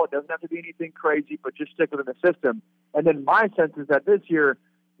ball. It doesn't have to be anything crazy, but just stick within the system. And then my sense is that this year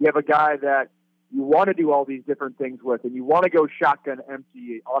you have a guy that you want to do all these different things with, and you want to go shotgun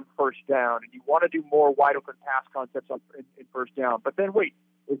empty on first down, and you want to do more wide open pass concepts in first down. But then wait,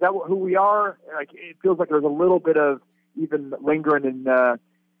 is that who we are? Like, it feels like there's a little bit of even lingering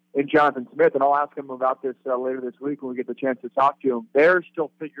in Jonathan Smith, and I'll ask him about this later this week when we get the chance to talk to him. They're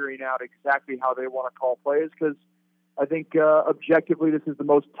still figuring out exactly how they want to call plays, because I think objectively this is the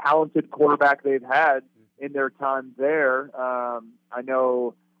most talented quarterback they've had in their time there. I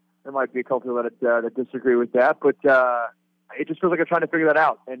know there might be a couple that disagree with that, but it just feels like they're trying to figure that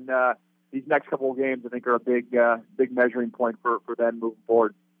out. And these next couple of games, I think, are a big measuring point for them moving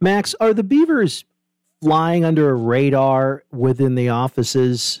forward. Max, are the Beavers flying under a radar within the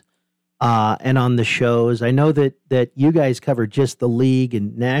offices and on the shows? I know that you guys cover just the league,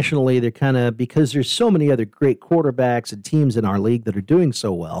 and nationally they're kind of, because there's so many other great quarterbacks and teams in our league that are doing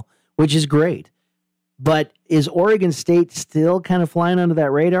so well, which is great. But is Oregon State still kind of flying under that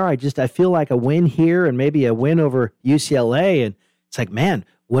radar? I feel like a win here and maybe a win over UCLA, and it's like, man,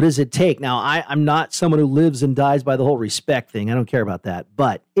 what does it take? Now, I'm not someone who lives and dies by the whole respect thing. I don't care about that.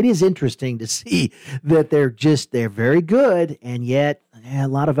 But it is interesting to see that they're very good, and yet a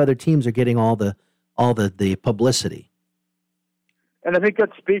lot of other teams are getting all the publicity. And I think that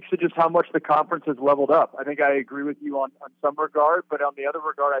speaks to just how much the conference has leveled up. I think I agree with you on some regard, but on the other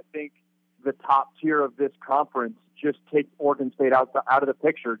regard, I think the top tier of this conference just takes Oregon State out of the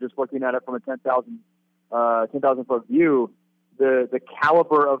picture. Just looking at it from a 10,000 foot view, the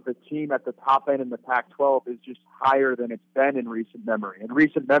caliber of the team at the top end in the Pac-12 is just higher than it's been in recent memory. In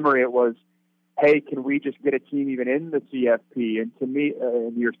recent memory, it was, hey, can we just get a team even in the CFP? And to me,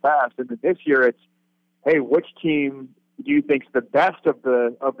 in years past, and this year, it's, hey, which team do you think is the best of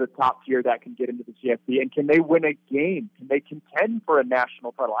the top tier that can get into the CFP, and can they win a game? Can they contend for a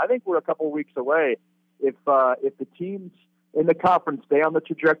national title? I think we're a couple of weeks away if the teams in the conference stay on the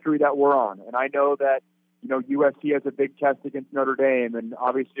trajectory that we're on. And I know that USC has a big test against Notre Dame, and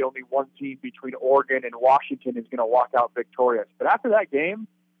obviously only one team between Oregon and Washington is going to walk out victorious. But after that game,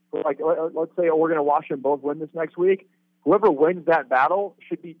 like let's say Oregon and Washington both win this next week, whoever wins that battle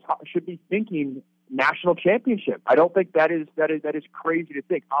should be thinking national championship. I don't think that is crazy to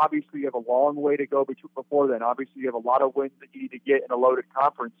think. Obviously, you have a long way to go before then. Obviously, you have a lot of wins that you need to get in a loaded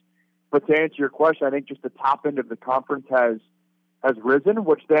conference. But to answer your question, I think just the top end of the conference has has risen,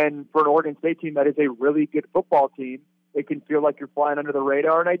 which then for an Oregon State team that is a really good football team, it can feel like you're flying under the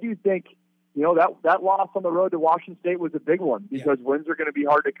radar. And I do think, that loss on the road to Washington State was a big one because wins are going to be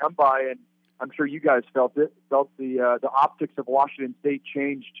hard to come by. And I'm sure you guys felt the optics of Washington State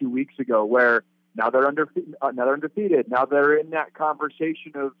change 2 weeks ago, where now they're undefeated. Now they're in that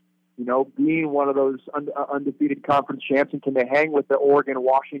conversation of, being one of those undefeated conference champs, and can they hang with the Oregon,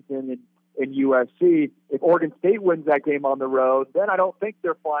 Washington, and USC? If Oregon State wins that game on the road, then I don't think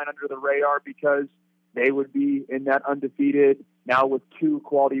they're flying under the radar because they would be in that undefeated now with 2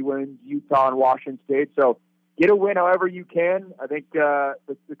 quality wins, Utah and Washington State. So get a win however you can. I think the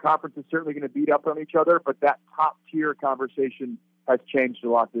conference is certainly going to beat up on each other, but that top-tier conversation has changed a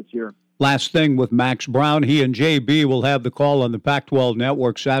lot this year. Last thing with Max Browne, he and JB will have the call on the Pac-12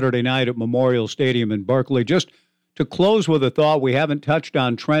 network Saturday night at Memorial Stadium in Berkeley. Just to close with a thought, we haven't touched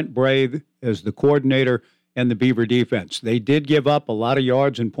on Trent Bray as the coordinator and the Beaver defense. They did give up a lot of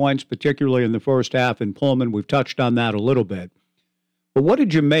yards and points, particularly in the first half in Pullman. We've touched on that a little bit. But what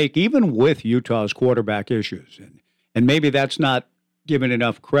did you make, even with Utah's quarterback issues? And maybe that's not giving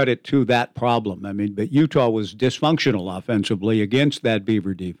enough credit to that problem. I mean, but Utah was dysfunctional offensively against that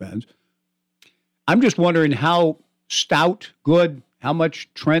Beaver defense. I'm just wondering how stout, good, how much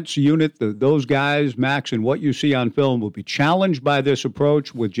Trent's unit, those guys, Max, and what you see on film will be challenged by this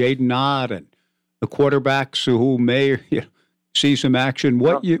approach with Jaden Ott and the quarterbacks who may see some action.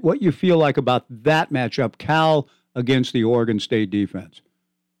 What you feel like about that matchup, Cal against the Oregon State defense?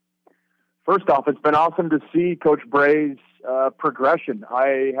 First off, it's been awesome to see Coach Bray's progression.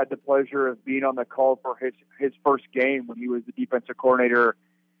 I had the pleasure of being on the call for his first game when he was the defensive coordinator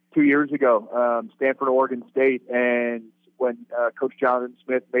 2 years ago, Stanford, Oregon State, and when Coach Jonathan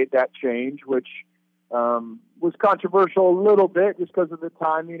Smith made that change, which was controversial a little bit just because of the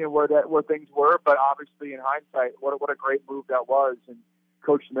timing and where things were, but obviously in hindsight, what a great move that was. And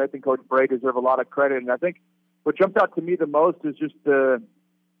Coach Smith and Coach Bray deserve a lot of credit. And I think what jumped out to me the most is just the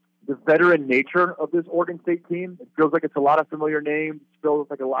veteran nature of this Oregon State team. It feels like it's a lot of familiar names. It feels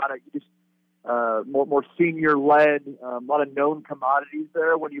like a lot of more senior-led, a lot of known commodities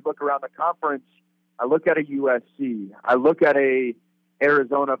there. When you look around the conference, I look at a USC. I look at a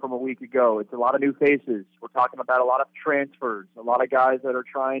Arizona from a week ago. It's a lot of new faces. We're talking about a lot of transfers, a lot of guys that are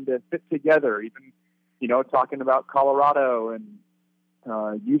trying to fit together, even, talking about Colorado and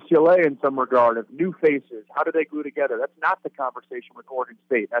UCLA in some regard of new faces. How do they glue together? That's not the conversation with Oregon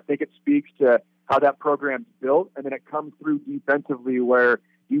State. I think it speaks to how that program's built, and then it comes through defensively where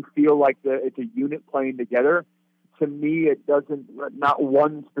you feel like it's a unit playing together. To me, it doesn't, not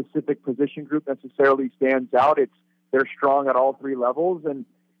one specific position group necessarily stands out. They're strong at all 3 levels. And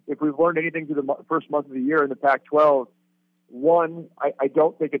if we've learned anything through the first month of the year in the Pac-12, one, I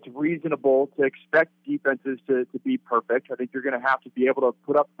don't think it's reasonable to expect defenses to be perfect. I think you're going to have to be able to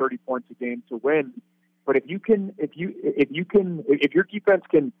put up 30 points a game to win. But if your defense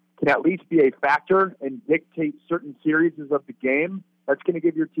can at least be a factor and dictate certain series of the game, that's going to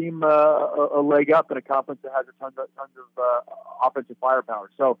give your team a leg up in a conference that has a tons of offensive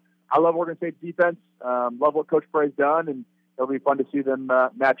firepower. So I love Oregon State's defense, love what Coach Bray's done, and it'll be fun to see them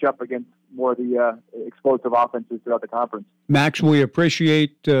match up against more of the explosive offenses throughout the conference. Max, we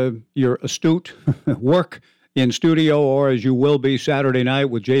appreciate your astute work in studio, or as you will be Saturday night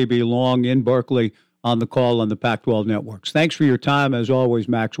with J.B. Long in Berkeley on the call on the Pac-12 networks. Thanks for your time. As always,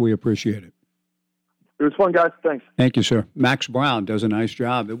 Max, we appreciate it. It was fun, guys. Thanks. Thank you, sir. Max Browne does a nice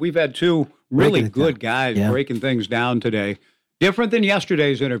job. We've had 2 really good guys breaking things down today. Different than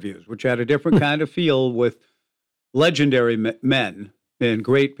yesterday's interviews, which had a different kind of feel with legendary men and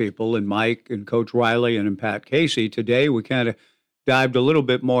great people, and Mike and Coach Riley and Pat Casey. Today, we kind of dived a little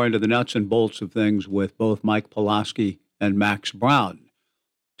bit more into the nuts and bolts of things with both Mike Pawlawski and Max Browne.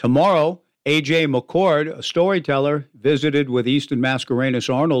 Tomorrow, A.J. McCord, a storyteller, visited with Easton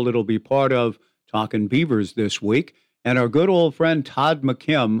Mascarenas Arnold. It'll be part of Talking Beavers this week, and our good old friend Todd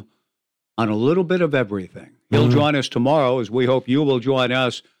McKim on a little bit of everything. He'll join us tomorrow, as we hope you will join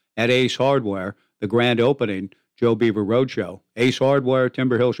us at Ace Hardware, the grand opening, Joe Beaver Roadshow. Ace Hardware,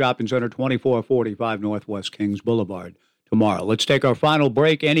 Timber Hill Shopping Center, 2445 Northwest Kings Boulevard tomorrow. Let's take our final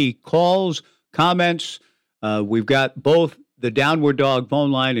break. Any calls, comments? We've got both the Downward Dog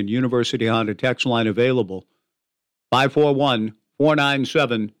phone line and University Honda text line available.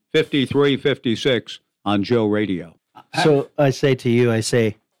 541-497-5356 on Joe Radio. So I say to you,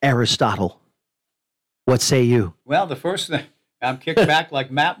 Aristotle, what say you? Well, the first thing, I'm kicked back like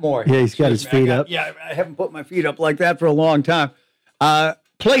Matt Moore. Yeah, he's got his feet up. Yeah, I haven't put my feet up like that for a long time.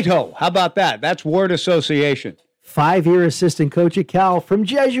 Plato, how about that? That's word association. 5-year assistant coach at Cal. From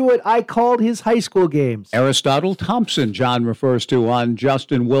Jesuit, I called his high school games. Aristotle Thompson, John refers to on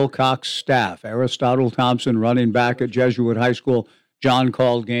Justin Wilcox's staff. Aristotle Thompson, running back at Jesuit High School, John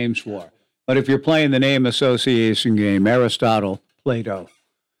called games for. But if you're playing the name association game, Aristotle, Plato,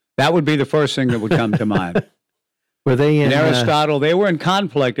 that would be the first thing that would come to mind. Were they in Aristotle? They were in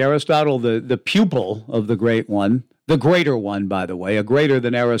conflict. Aristotle, the pupil of the great one, the greater one, by the way, a greater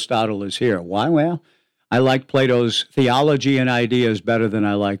than Aristotle is here. Why? Well, I like Plato's theology and ideas better than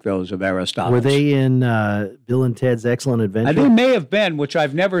I like those of Aristotle. Were they in Bill and Ted's Excellent Adventure? They may have been, which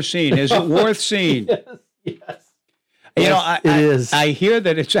I've never seen. Is it worth seeing? Yes. You know, it is. I hear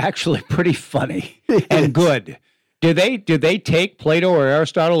that it's actually pretty funny and good. Did they take Plato or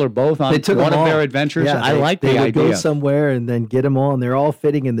Aristotle or both on one of their adventures? Yeah, I like the they would idea. go somewhere and then get them all, and they're all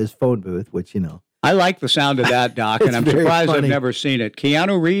fitting in this phone booth, which, you know. I like the sound of that, Doc, and I'm surprised funny. I've never seen it.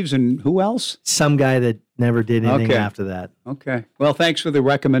 Keanu Reeves and who else? Some guy that never did anything after that. Okay. Well, thanks for the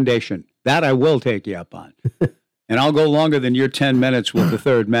recommendation. That I will take you up on. And I'll go longer than your 10 minutes with the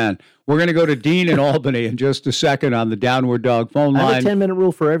third man. We're going to go to Dean in Albany in just a second on the Downward Dog phone line. I have a 10-minute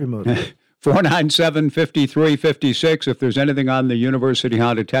rule for every movie. 497-5356. If there's anything on the University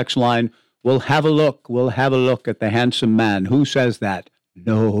Honda text line, we'll have a look. We'll have a look at the handsome man. Who says that?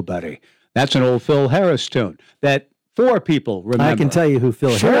 Nobody. That's an old Phil Harris tune that 4 people remember. I can tell you who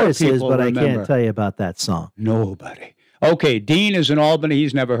Phil 4 Harris is, but remember. I can't tell you about that song. Nobody. Okay, Dean is in Albany.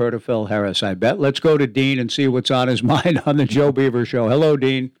 He's never heard of Phil Harris, I bet. Let's go to Dean and see what's on his mind on the Joe Beaver Show. Hello,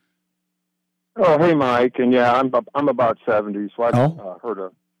 Dean. Oh, hey, Mike. And yeah, I'm about 70, so I've heard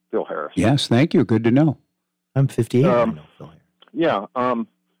of Phil Harris. Yes, thank you. Good to know. I'm 58. I know Phil Harris. Yeah.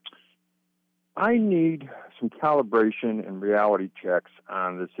 I need some calibration and reality checks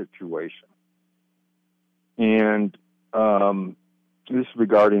on the situation. And this is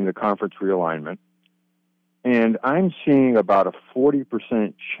regarding the conference realignment. And I'm seeing about a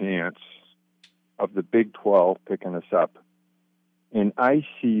 40% chance of the Big 12 picking us up. And I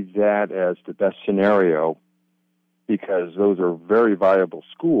see that as the best scenario because those are very viable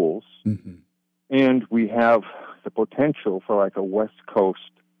schools. Mm-hmm. And we have the potential for like a West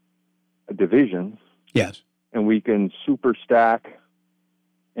Coast division. Yes. And we can super stack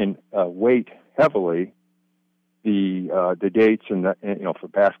and weight heavily the dates and for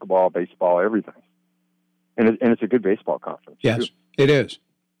basketball, baseball, everything. And it's a good baseball conference. Yes, too. It is.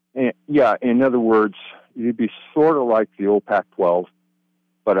 And, yeah, in other words, you'd be sort of like the old Pac-12,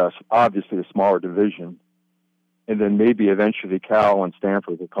 but obviously a smaller division. And then maybe eventually Cal and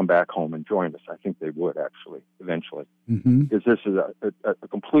Stanford will come back home and join us. I think they would, actually, eventually. Mm-hmm. Because this is a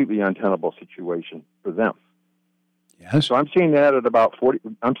completely untenable situation for them. Yes. So I'm seeing that at about 40.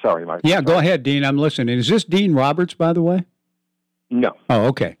 I'm sorry, Mike. Yeah, go ahead, Dean. I'm listening. Is this Dean Roberts, by the way? No. Oh,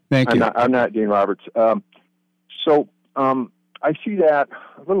 okay. Thank you. I'm not Dean Roberts. So I see that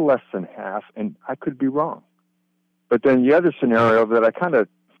a little less than half, and I could be wrong. But then the other scenario that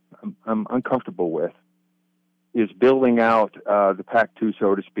I'm uncomfortable with is building out the Pac-2,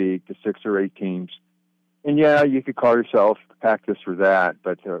 so to speak, the 6 or 8 teams. And yeah, you could call yourself Pac this or that,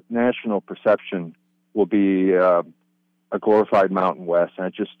 but national perception will be a glorified Mountain West, and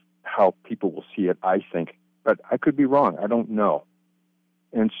it's just how people will see it, I think. But I could be wrong. I don't know.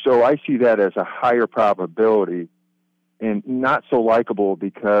 And so I see that as a higher probability and not so likable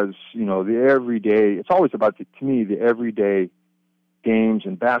because, the everyday, it's always about, to me, the everyday games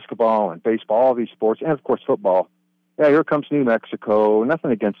and basketball and baseball, all these sports, and of course football. Yeah, here comes New Mexico,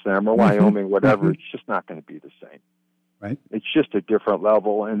 nothing against them, or Wyoming, whatever. It's just not going to be the same. Right. It's just a different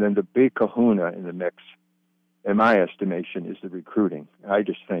level. And then the big kahuna in the mix, in my estimation, is the recruiting. I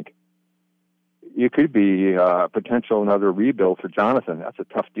just think it could be potential another rebuild for Jonathan. That's a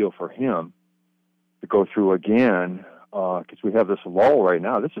tough deal for him to go through again because we have this lull right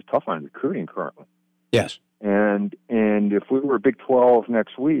now. This is tough on recruiting currently. Yes. And if we were Big 12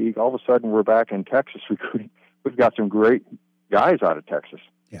 next week, all of a sudden we're back in Texas recruiting. We've got some great guys out of Texas.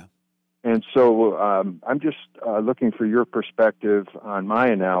 Yeah. And so I'm just looking for your perspective on my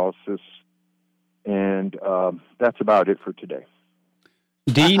analysis, and that's about it for today.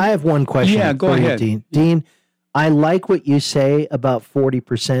 Dean, I have one question. Yeah, go ahead, Dean. Dean, I like what you say about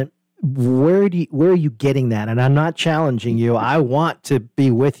 40%. Where are you getting that? And I'm not challenging you. I want to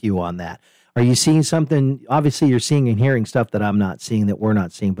be with you on that. Are you seeing something? Obviously, you're seeing and hearing stuff that I'm not seeing, that we're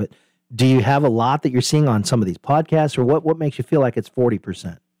not seeing. But do you have a lot that you're seeing on some of these podcasts, or what makes you feel like it's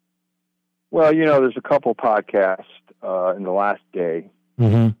 40%? Well, there's a couple podcasts in the last day.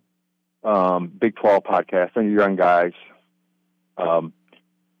 Mm-hmm. Big 12 podcasts, and young guys.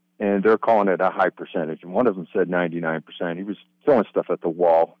 and they're calling it a high percentage. And one of them said 99%. He was throwing stuff at the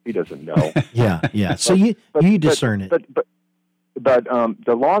wall. He doesn't know. Yeah. So you discern it. But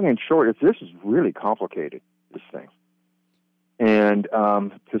the long and short is this is really complicated, this thing. And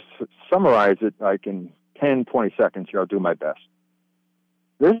to summarize it, like in 10, 20 seconds here, I'll do my best.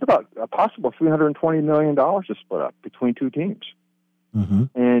 There's about a possible $320 million to split up between two teams. Mm-hmm.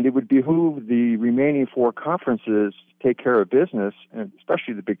 And it would behoove the remaining four conferences to take care of business, and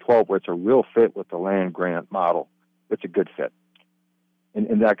especially the Big 12, where it's a real fit with the land grant model. It's a good fit.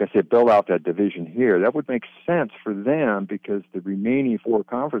 And like I said, build out that division here. That would make sense for them because the remaining four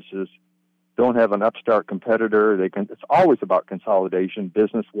conferences don't have an upstart competitor. It's always about consolidation,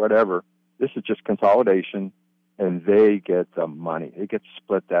 business, whatever. This is just consolidation, and they get the money. They get to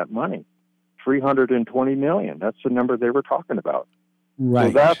split that money. $320 million. That's the number they were talking about. Right.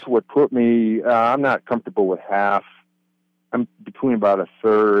 So that's what put me, I'm not comfortable with half. I'm between about a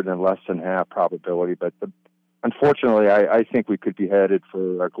third and less than half probability. But unfortunately, I think we could be headed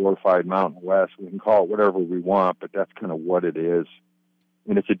for a glorified Mountain West. We can call it whatever we want, but that's kind of what it is.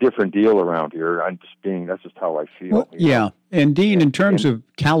 And it's a different deal around here. That's just how I feel. Well, yeah. And Dean, in terms of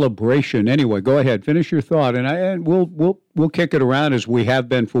calibration, anyway, go ahead, finish your thought. And we'll kick it around as we have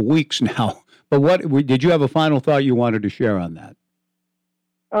been for weeks now. But did you have a final thought you wanted to share on that?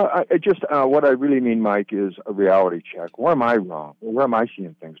 What I really mean, Mike, is a reality check. Where am I wrong? Where am I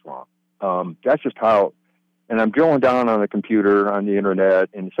seeing things wrong? That's just how, and I'm drilling down on the computer, on the internet,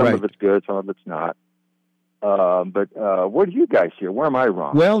 and some of it's good, some of it's not. But what do you guys hear? Where am I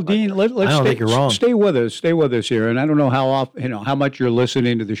wrong? Well, Dean, let's think you're wrong. Stay with us here. And I don't know how much you're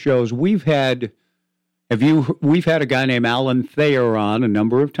listening to the shows. We've had a guy named Alan Thayer on a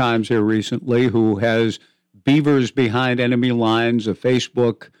number of times here recently, who has Beavers Behind Enemy Lines, a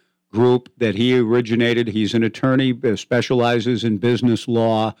Facebook group that he originated. He's an attorney, specializes in business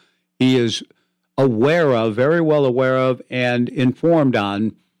law. He is very well aware of, and informed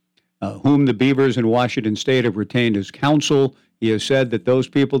on whom the Beavers in Washington State have retained as counsel. He has said that those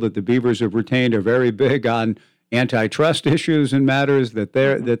people that the Beavers have retained are very big on antitrust issues and matters, that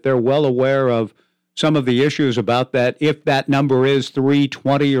they're well aware of some of the issues about that. If that number is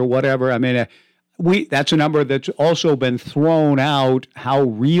 320 or whatever, I mean, that's a number that's also been thrown out. How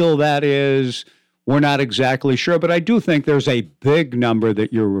real that is, we're not exactly sure. But I do think there's a big number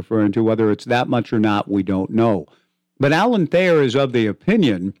that you're referring to. Whether it's that much or not, we don't know. But Alan Thayer is of the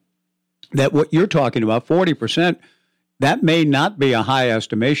opinion that what you're talking about, 40%, that may not be a high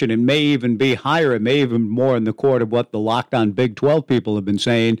estimation. It may even be higher. It may even be more in the court of what the locked on Big 12 people have been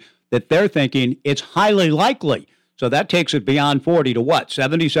saying, that they're thinking it's highly likely. So that takes it beyond 40 to what?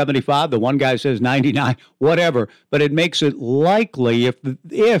 70, 75? The one guy says 99, whatever. But it makes it likely,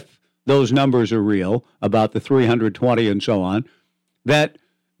 if those numbers are real, about the 320 and so on, that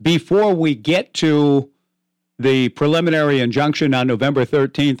before we get to the preliminary injunction on November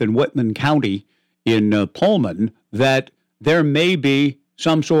 13th in Whitman County in Pullman, that there may be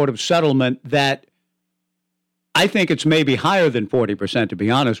some sort of settlement that I think it's maybe higher than 40%, to be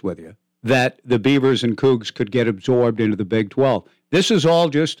honest with you, that the Beavers and Cougs could get absorbed into the Big 12. This is all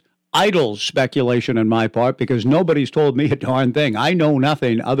just idle speculation on my part because nobody's told me a darn thing. I know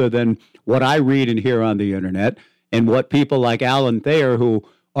nothing other than what I read and hear on the internet and what people like Alan Thayer, who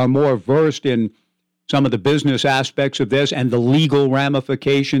are more versed in some of the business aspects of this and the legal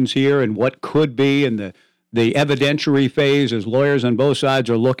ramifications here and what could be in the evidentiary phase as lawyers on both sides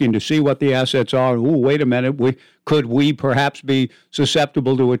are looking to see what the assets are. Ooh, wait a minute. Could we perhaps be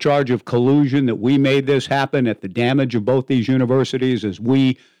susceptible to a charge of collusion that we made this happen at the damage of both these universities as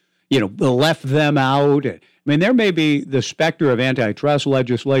we, left them out? I mean, there may be the specter of antitrust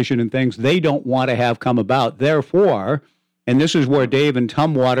legislation and things they don't want to have come about. Therefore, and this is where Dave and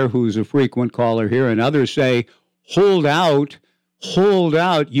Tumwater, who's a frequent caller here, and others say, hold out,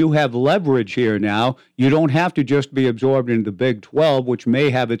 you have leverage here now. You don't have to just be absorbed into the Big 12, which may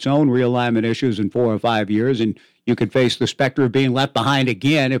have its own realignment issues in 4 or 5 years, and you could face the specter of being left behind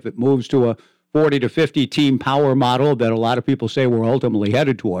again if it moves to a 40 to 50 team power model that a lot of people say we're ultimately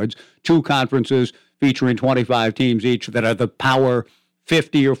headed towards. 2 conferences featuring 25 teams each that are the power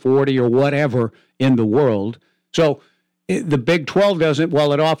 50 or 40 or whatever in the world. So the Big 12 doesn't,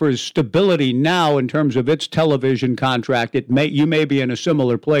 while it offers stability now in terms of its television contract, you may be in a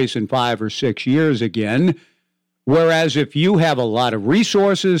similar place in 5 or 6 years again. Whereas if you have a lot of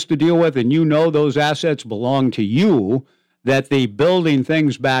resources to deal with and those assets belong to you, that the building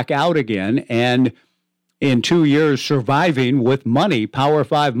things back out again and in 2 years surviving with money, Power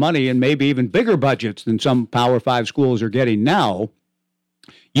 5 money, and maybe even bigger budgets than some Power 5 schools are getting now,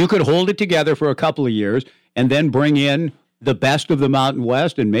 you could hold it together for a couple of years and then bring in the best of the Mountain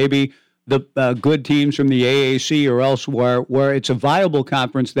West and maybe the good teams from the AAC or elsewhere, where it's a viable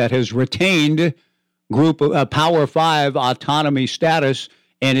conference that has retained Power 5 autonomy status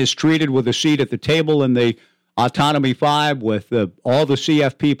and is treated with a seat at the table in the Autonomy 5 with all the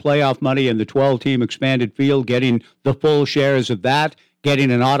CFP playoff money and the 12-team expanded field, getting the full shares of that,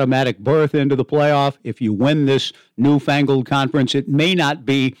 getting an automatic berth into the playoff. If you win this newfangled conference, it may not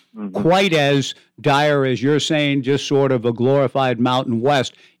be quite as dire as you're saying, just sort of a glorified Mountain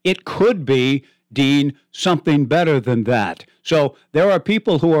West. It could be, Dean, something better than that. So there are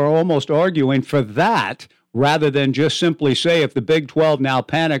people who are almost arguing for that rather than just simply say if the Big 12 now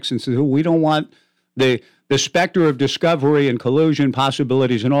panics and says, we don't want the specter of discovery and collusion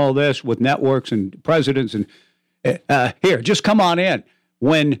possibilities and all this with networks and presidents and here, just come on in.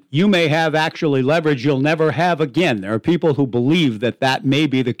 When you may have actually leverage you'll never have again. There are people who believe that that may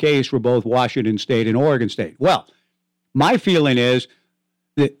be the case for both Washington State and Oregon State. Well, my feeling is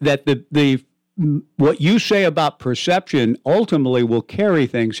that the what you say about perception ultimately will carry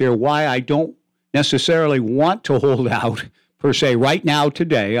things here, why I don't necessarily want to hold out, per se, right now,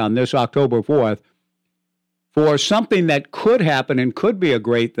 today, on this October 4th, for something that could happen and could be a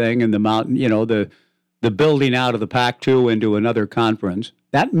great thing in the mountain, the building out of the Pac-12 into another conference.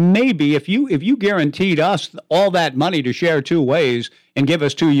 That may be, if you guaranteed us all that money to share two ways and give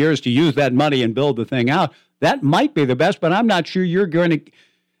us 2 years to use that money and build the thing out, that might be the best, but I'm not sure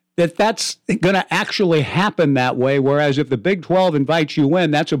that's going to actually happen that way, whereas if the Big 12 invites you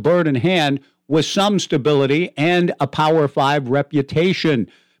in, that's a bird in hand with some stability and a Power 5 reputation,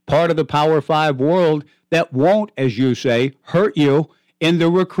 part of the Power 5 world that won't, as you say, hurt you in the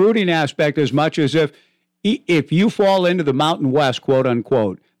recruiting aspect as much as if you fall into the Mountain West, quote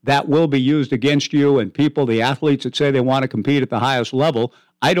unquote, that will be used against you and people, the athletes that say they want to compete at the highest level.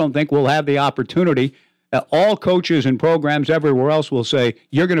 I don't think we'll have the opportunity. All coaches and programs everywhere else will say,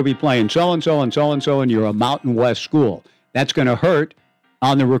 you're going to be playing so-and-so and so-and-so, and you're a Mountain West school. That's going to hurt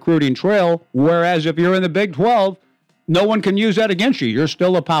on the recruiting trail, whereas if you're in the Big 12, no one can use that against you. You're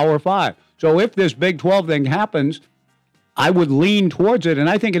still a Power 5. So if this Big 12 thing happens, I would lean towards it, and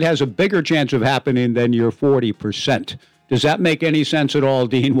I think it has a bigger chance of happening than your 40%. Does that make any sense at all,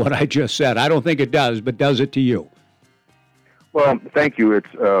 Dean, what I just said? I don't think it does, but does it to you? Well, thank you.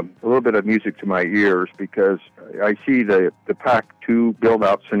 It's a little bit of music to my ears because I see the Pac-2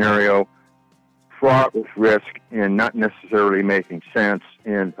 build-out scenario fraught with risk and not necessarily making sense.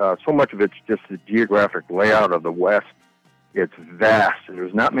 And so much of it's just the geographic layout of the West. It's vast.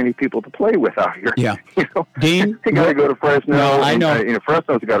 There's not many people to play with out here. Yeah, Dean, you got to go to Fresno. No, I know.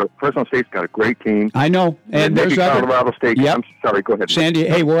 Fresno State's got a great team. I know, and maybe Colorado State. Yep. I'm sorry. Go ahead, Sandy.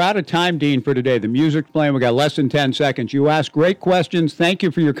 Hey, we're out of time, Dean, for today. The music's playing. We got less than 10 seconds. You asked great questions. Thank you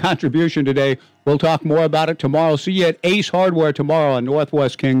for your contribution today. We'll talk more about it tomorrow. See you at Ace Hardware tomorrow on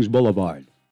Northwest Kings Boulevard.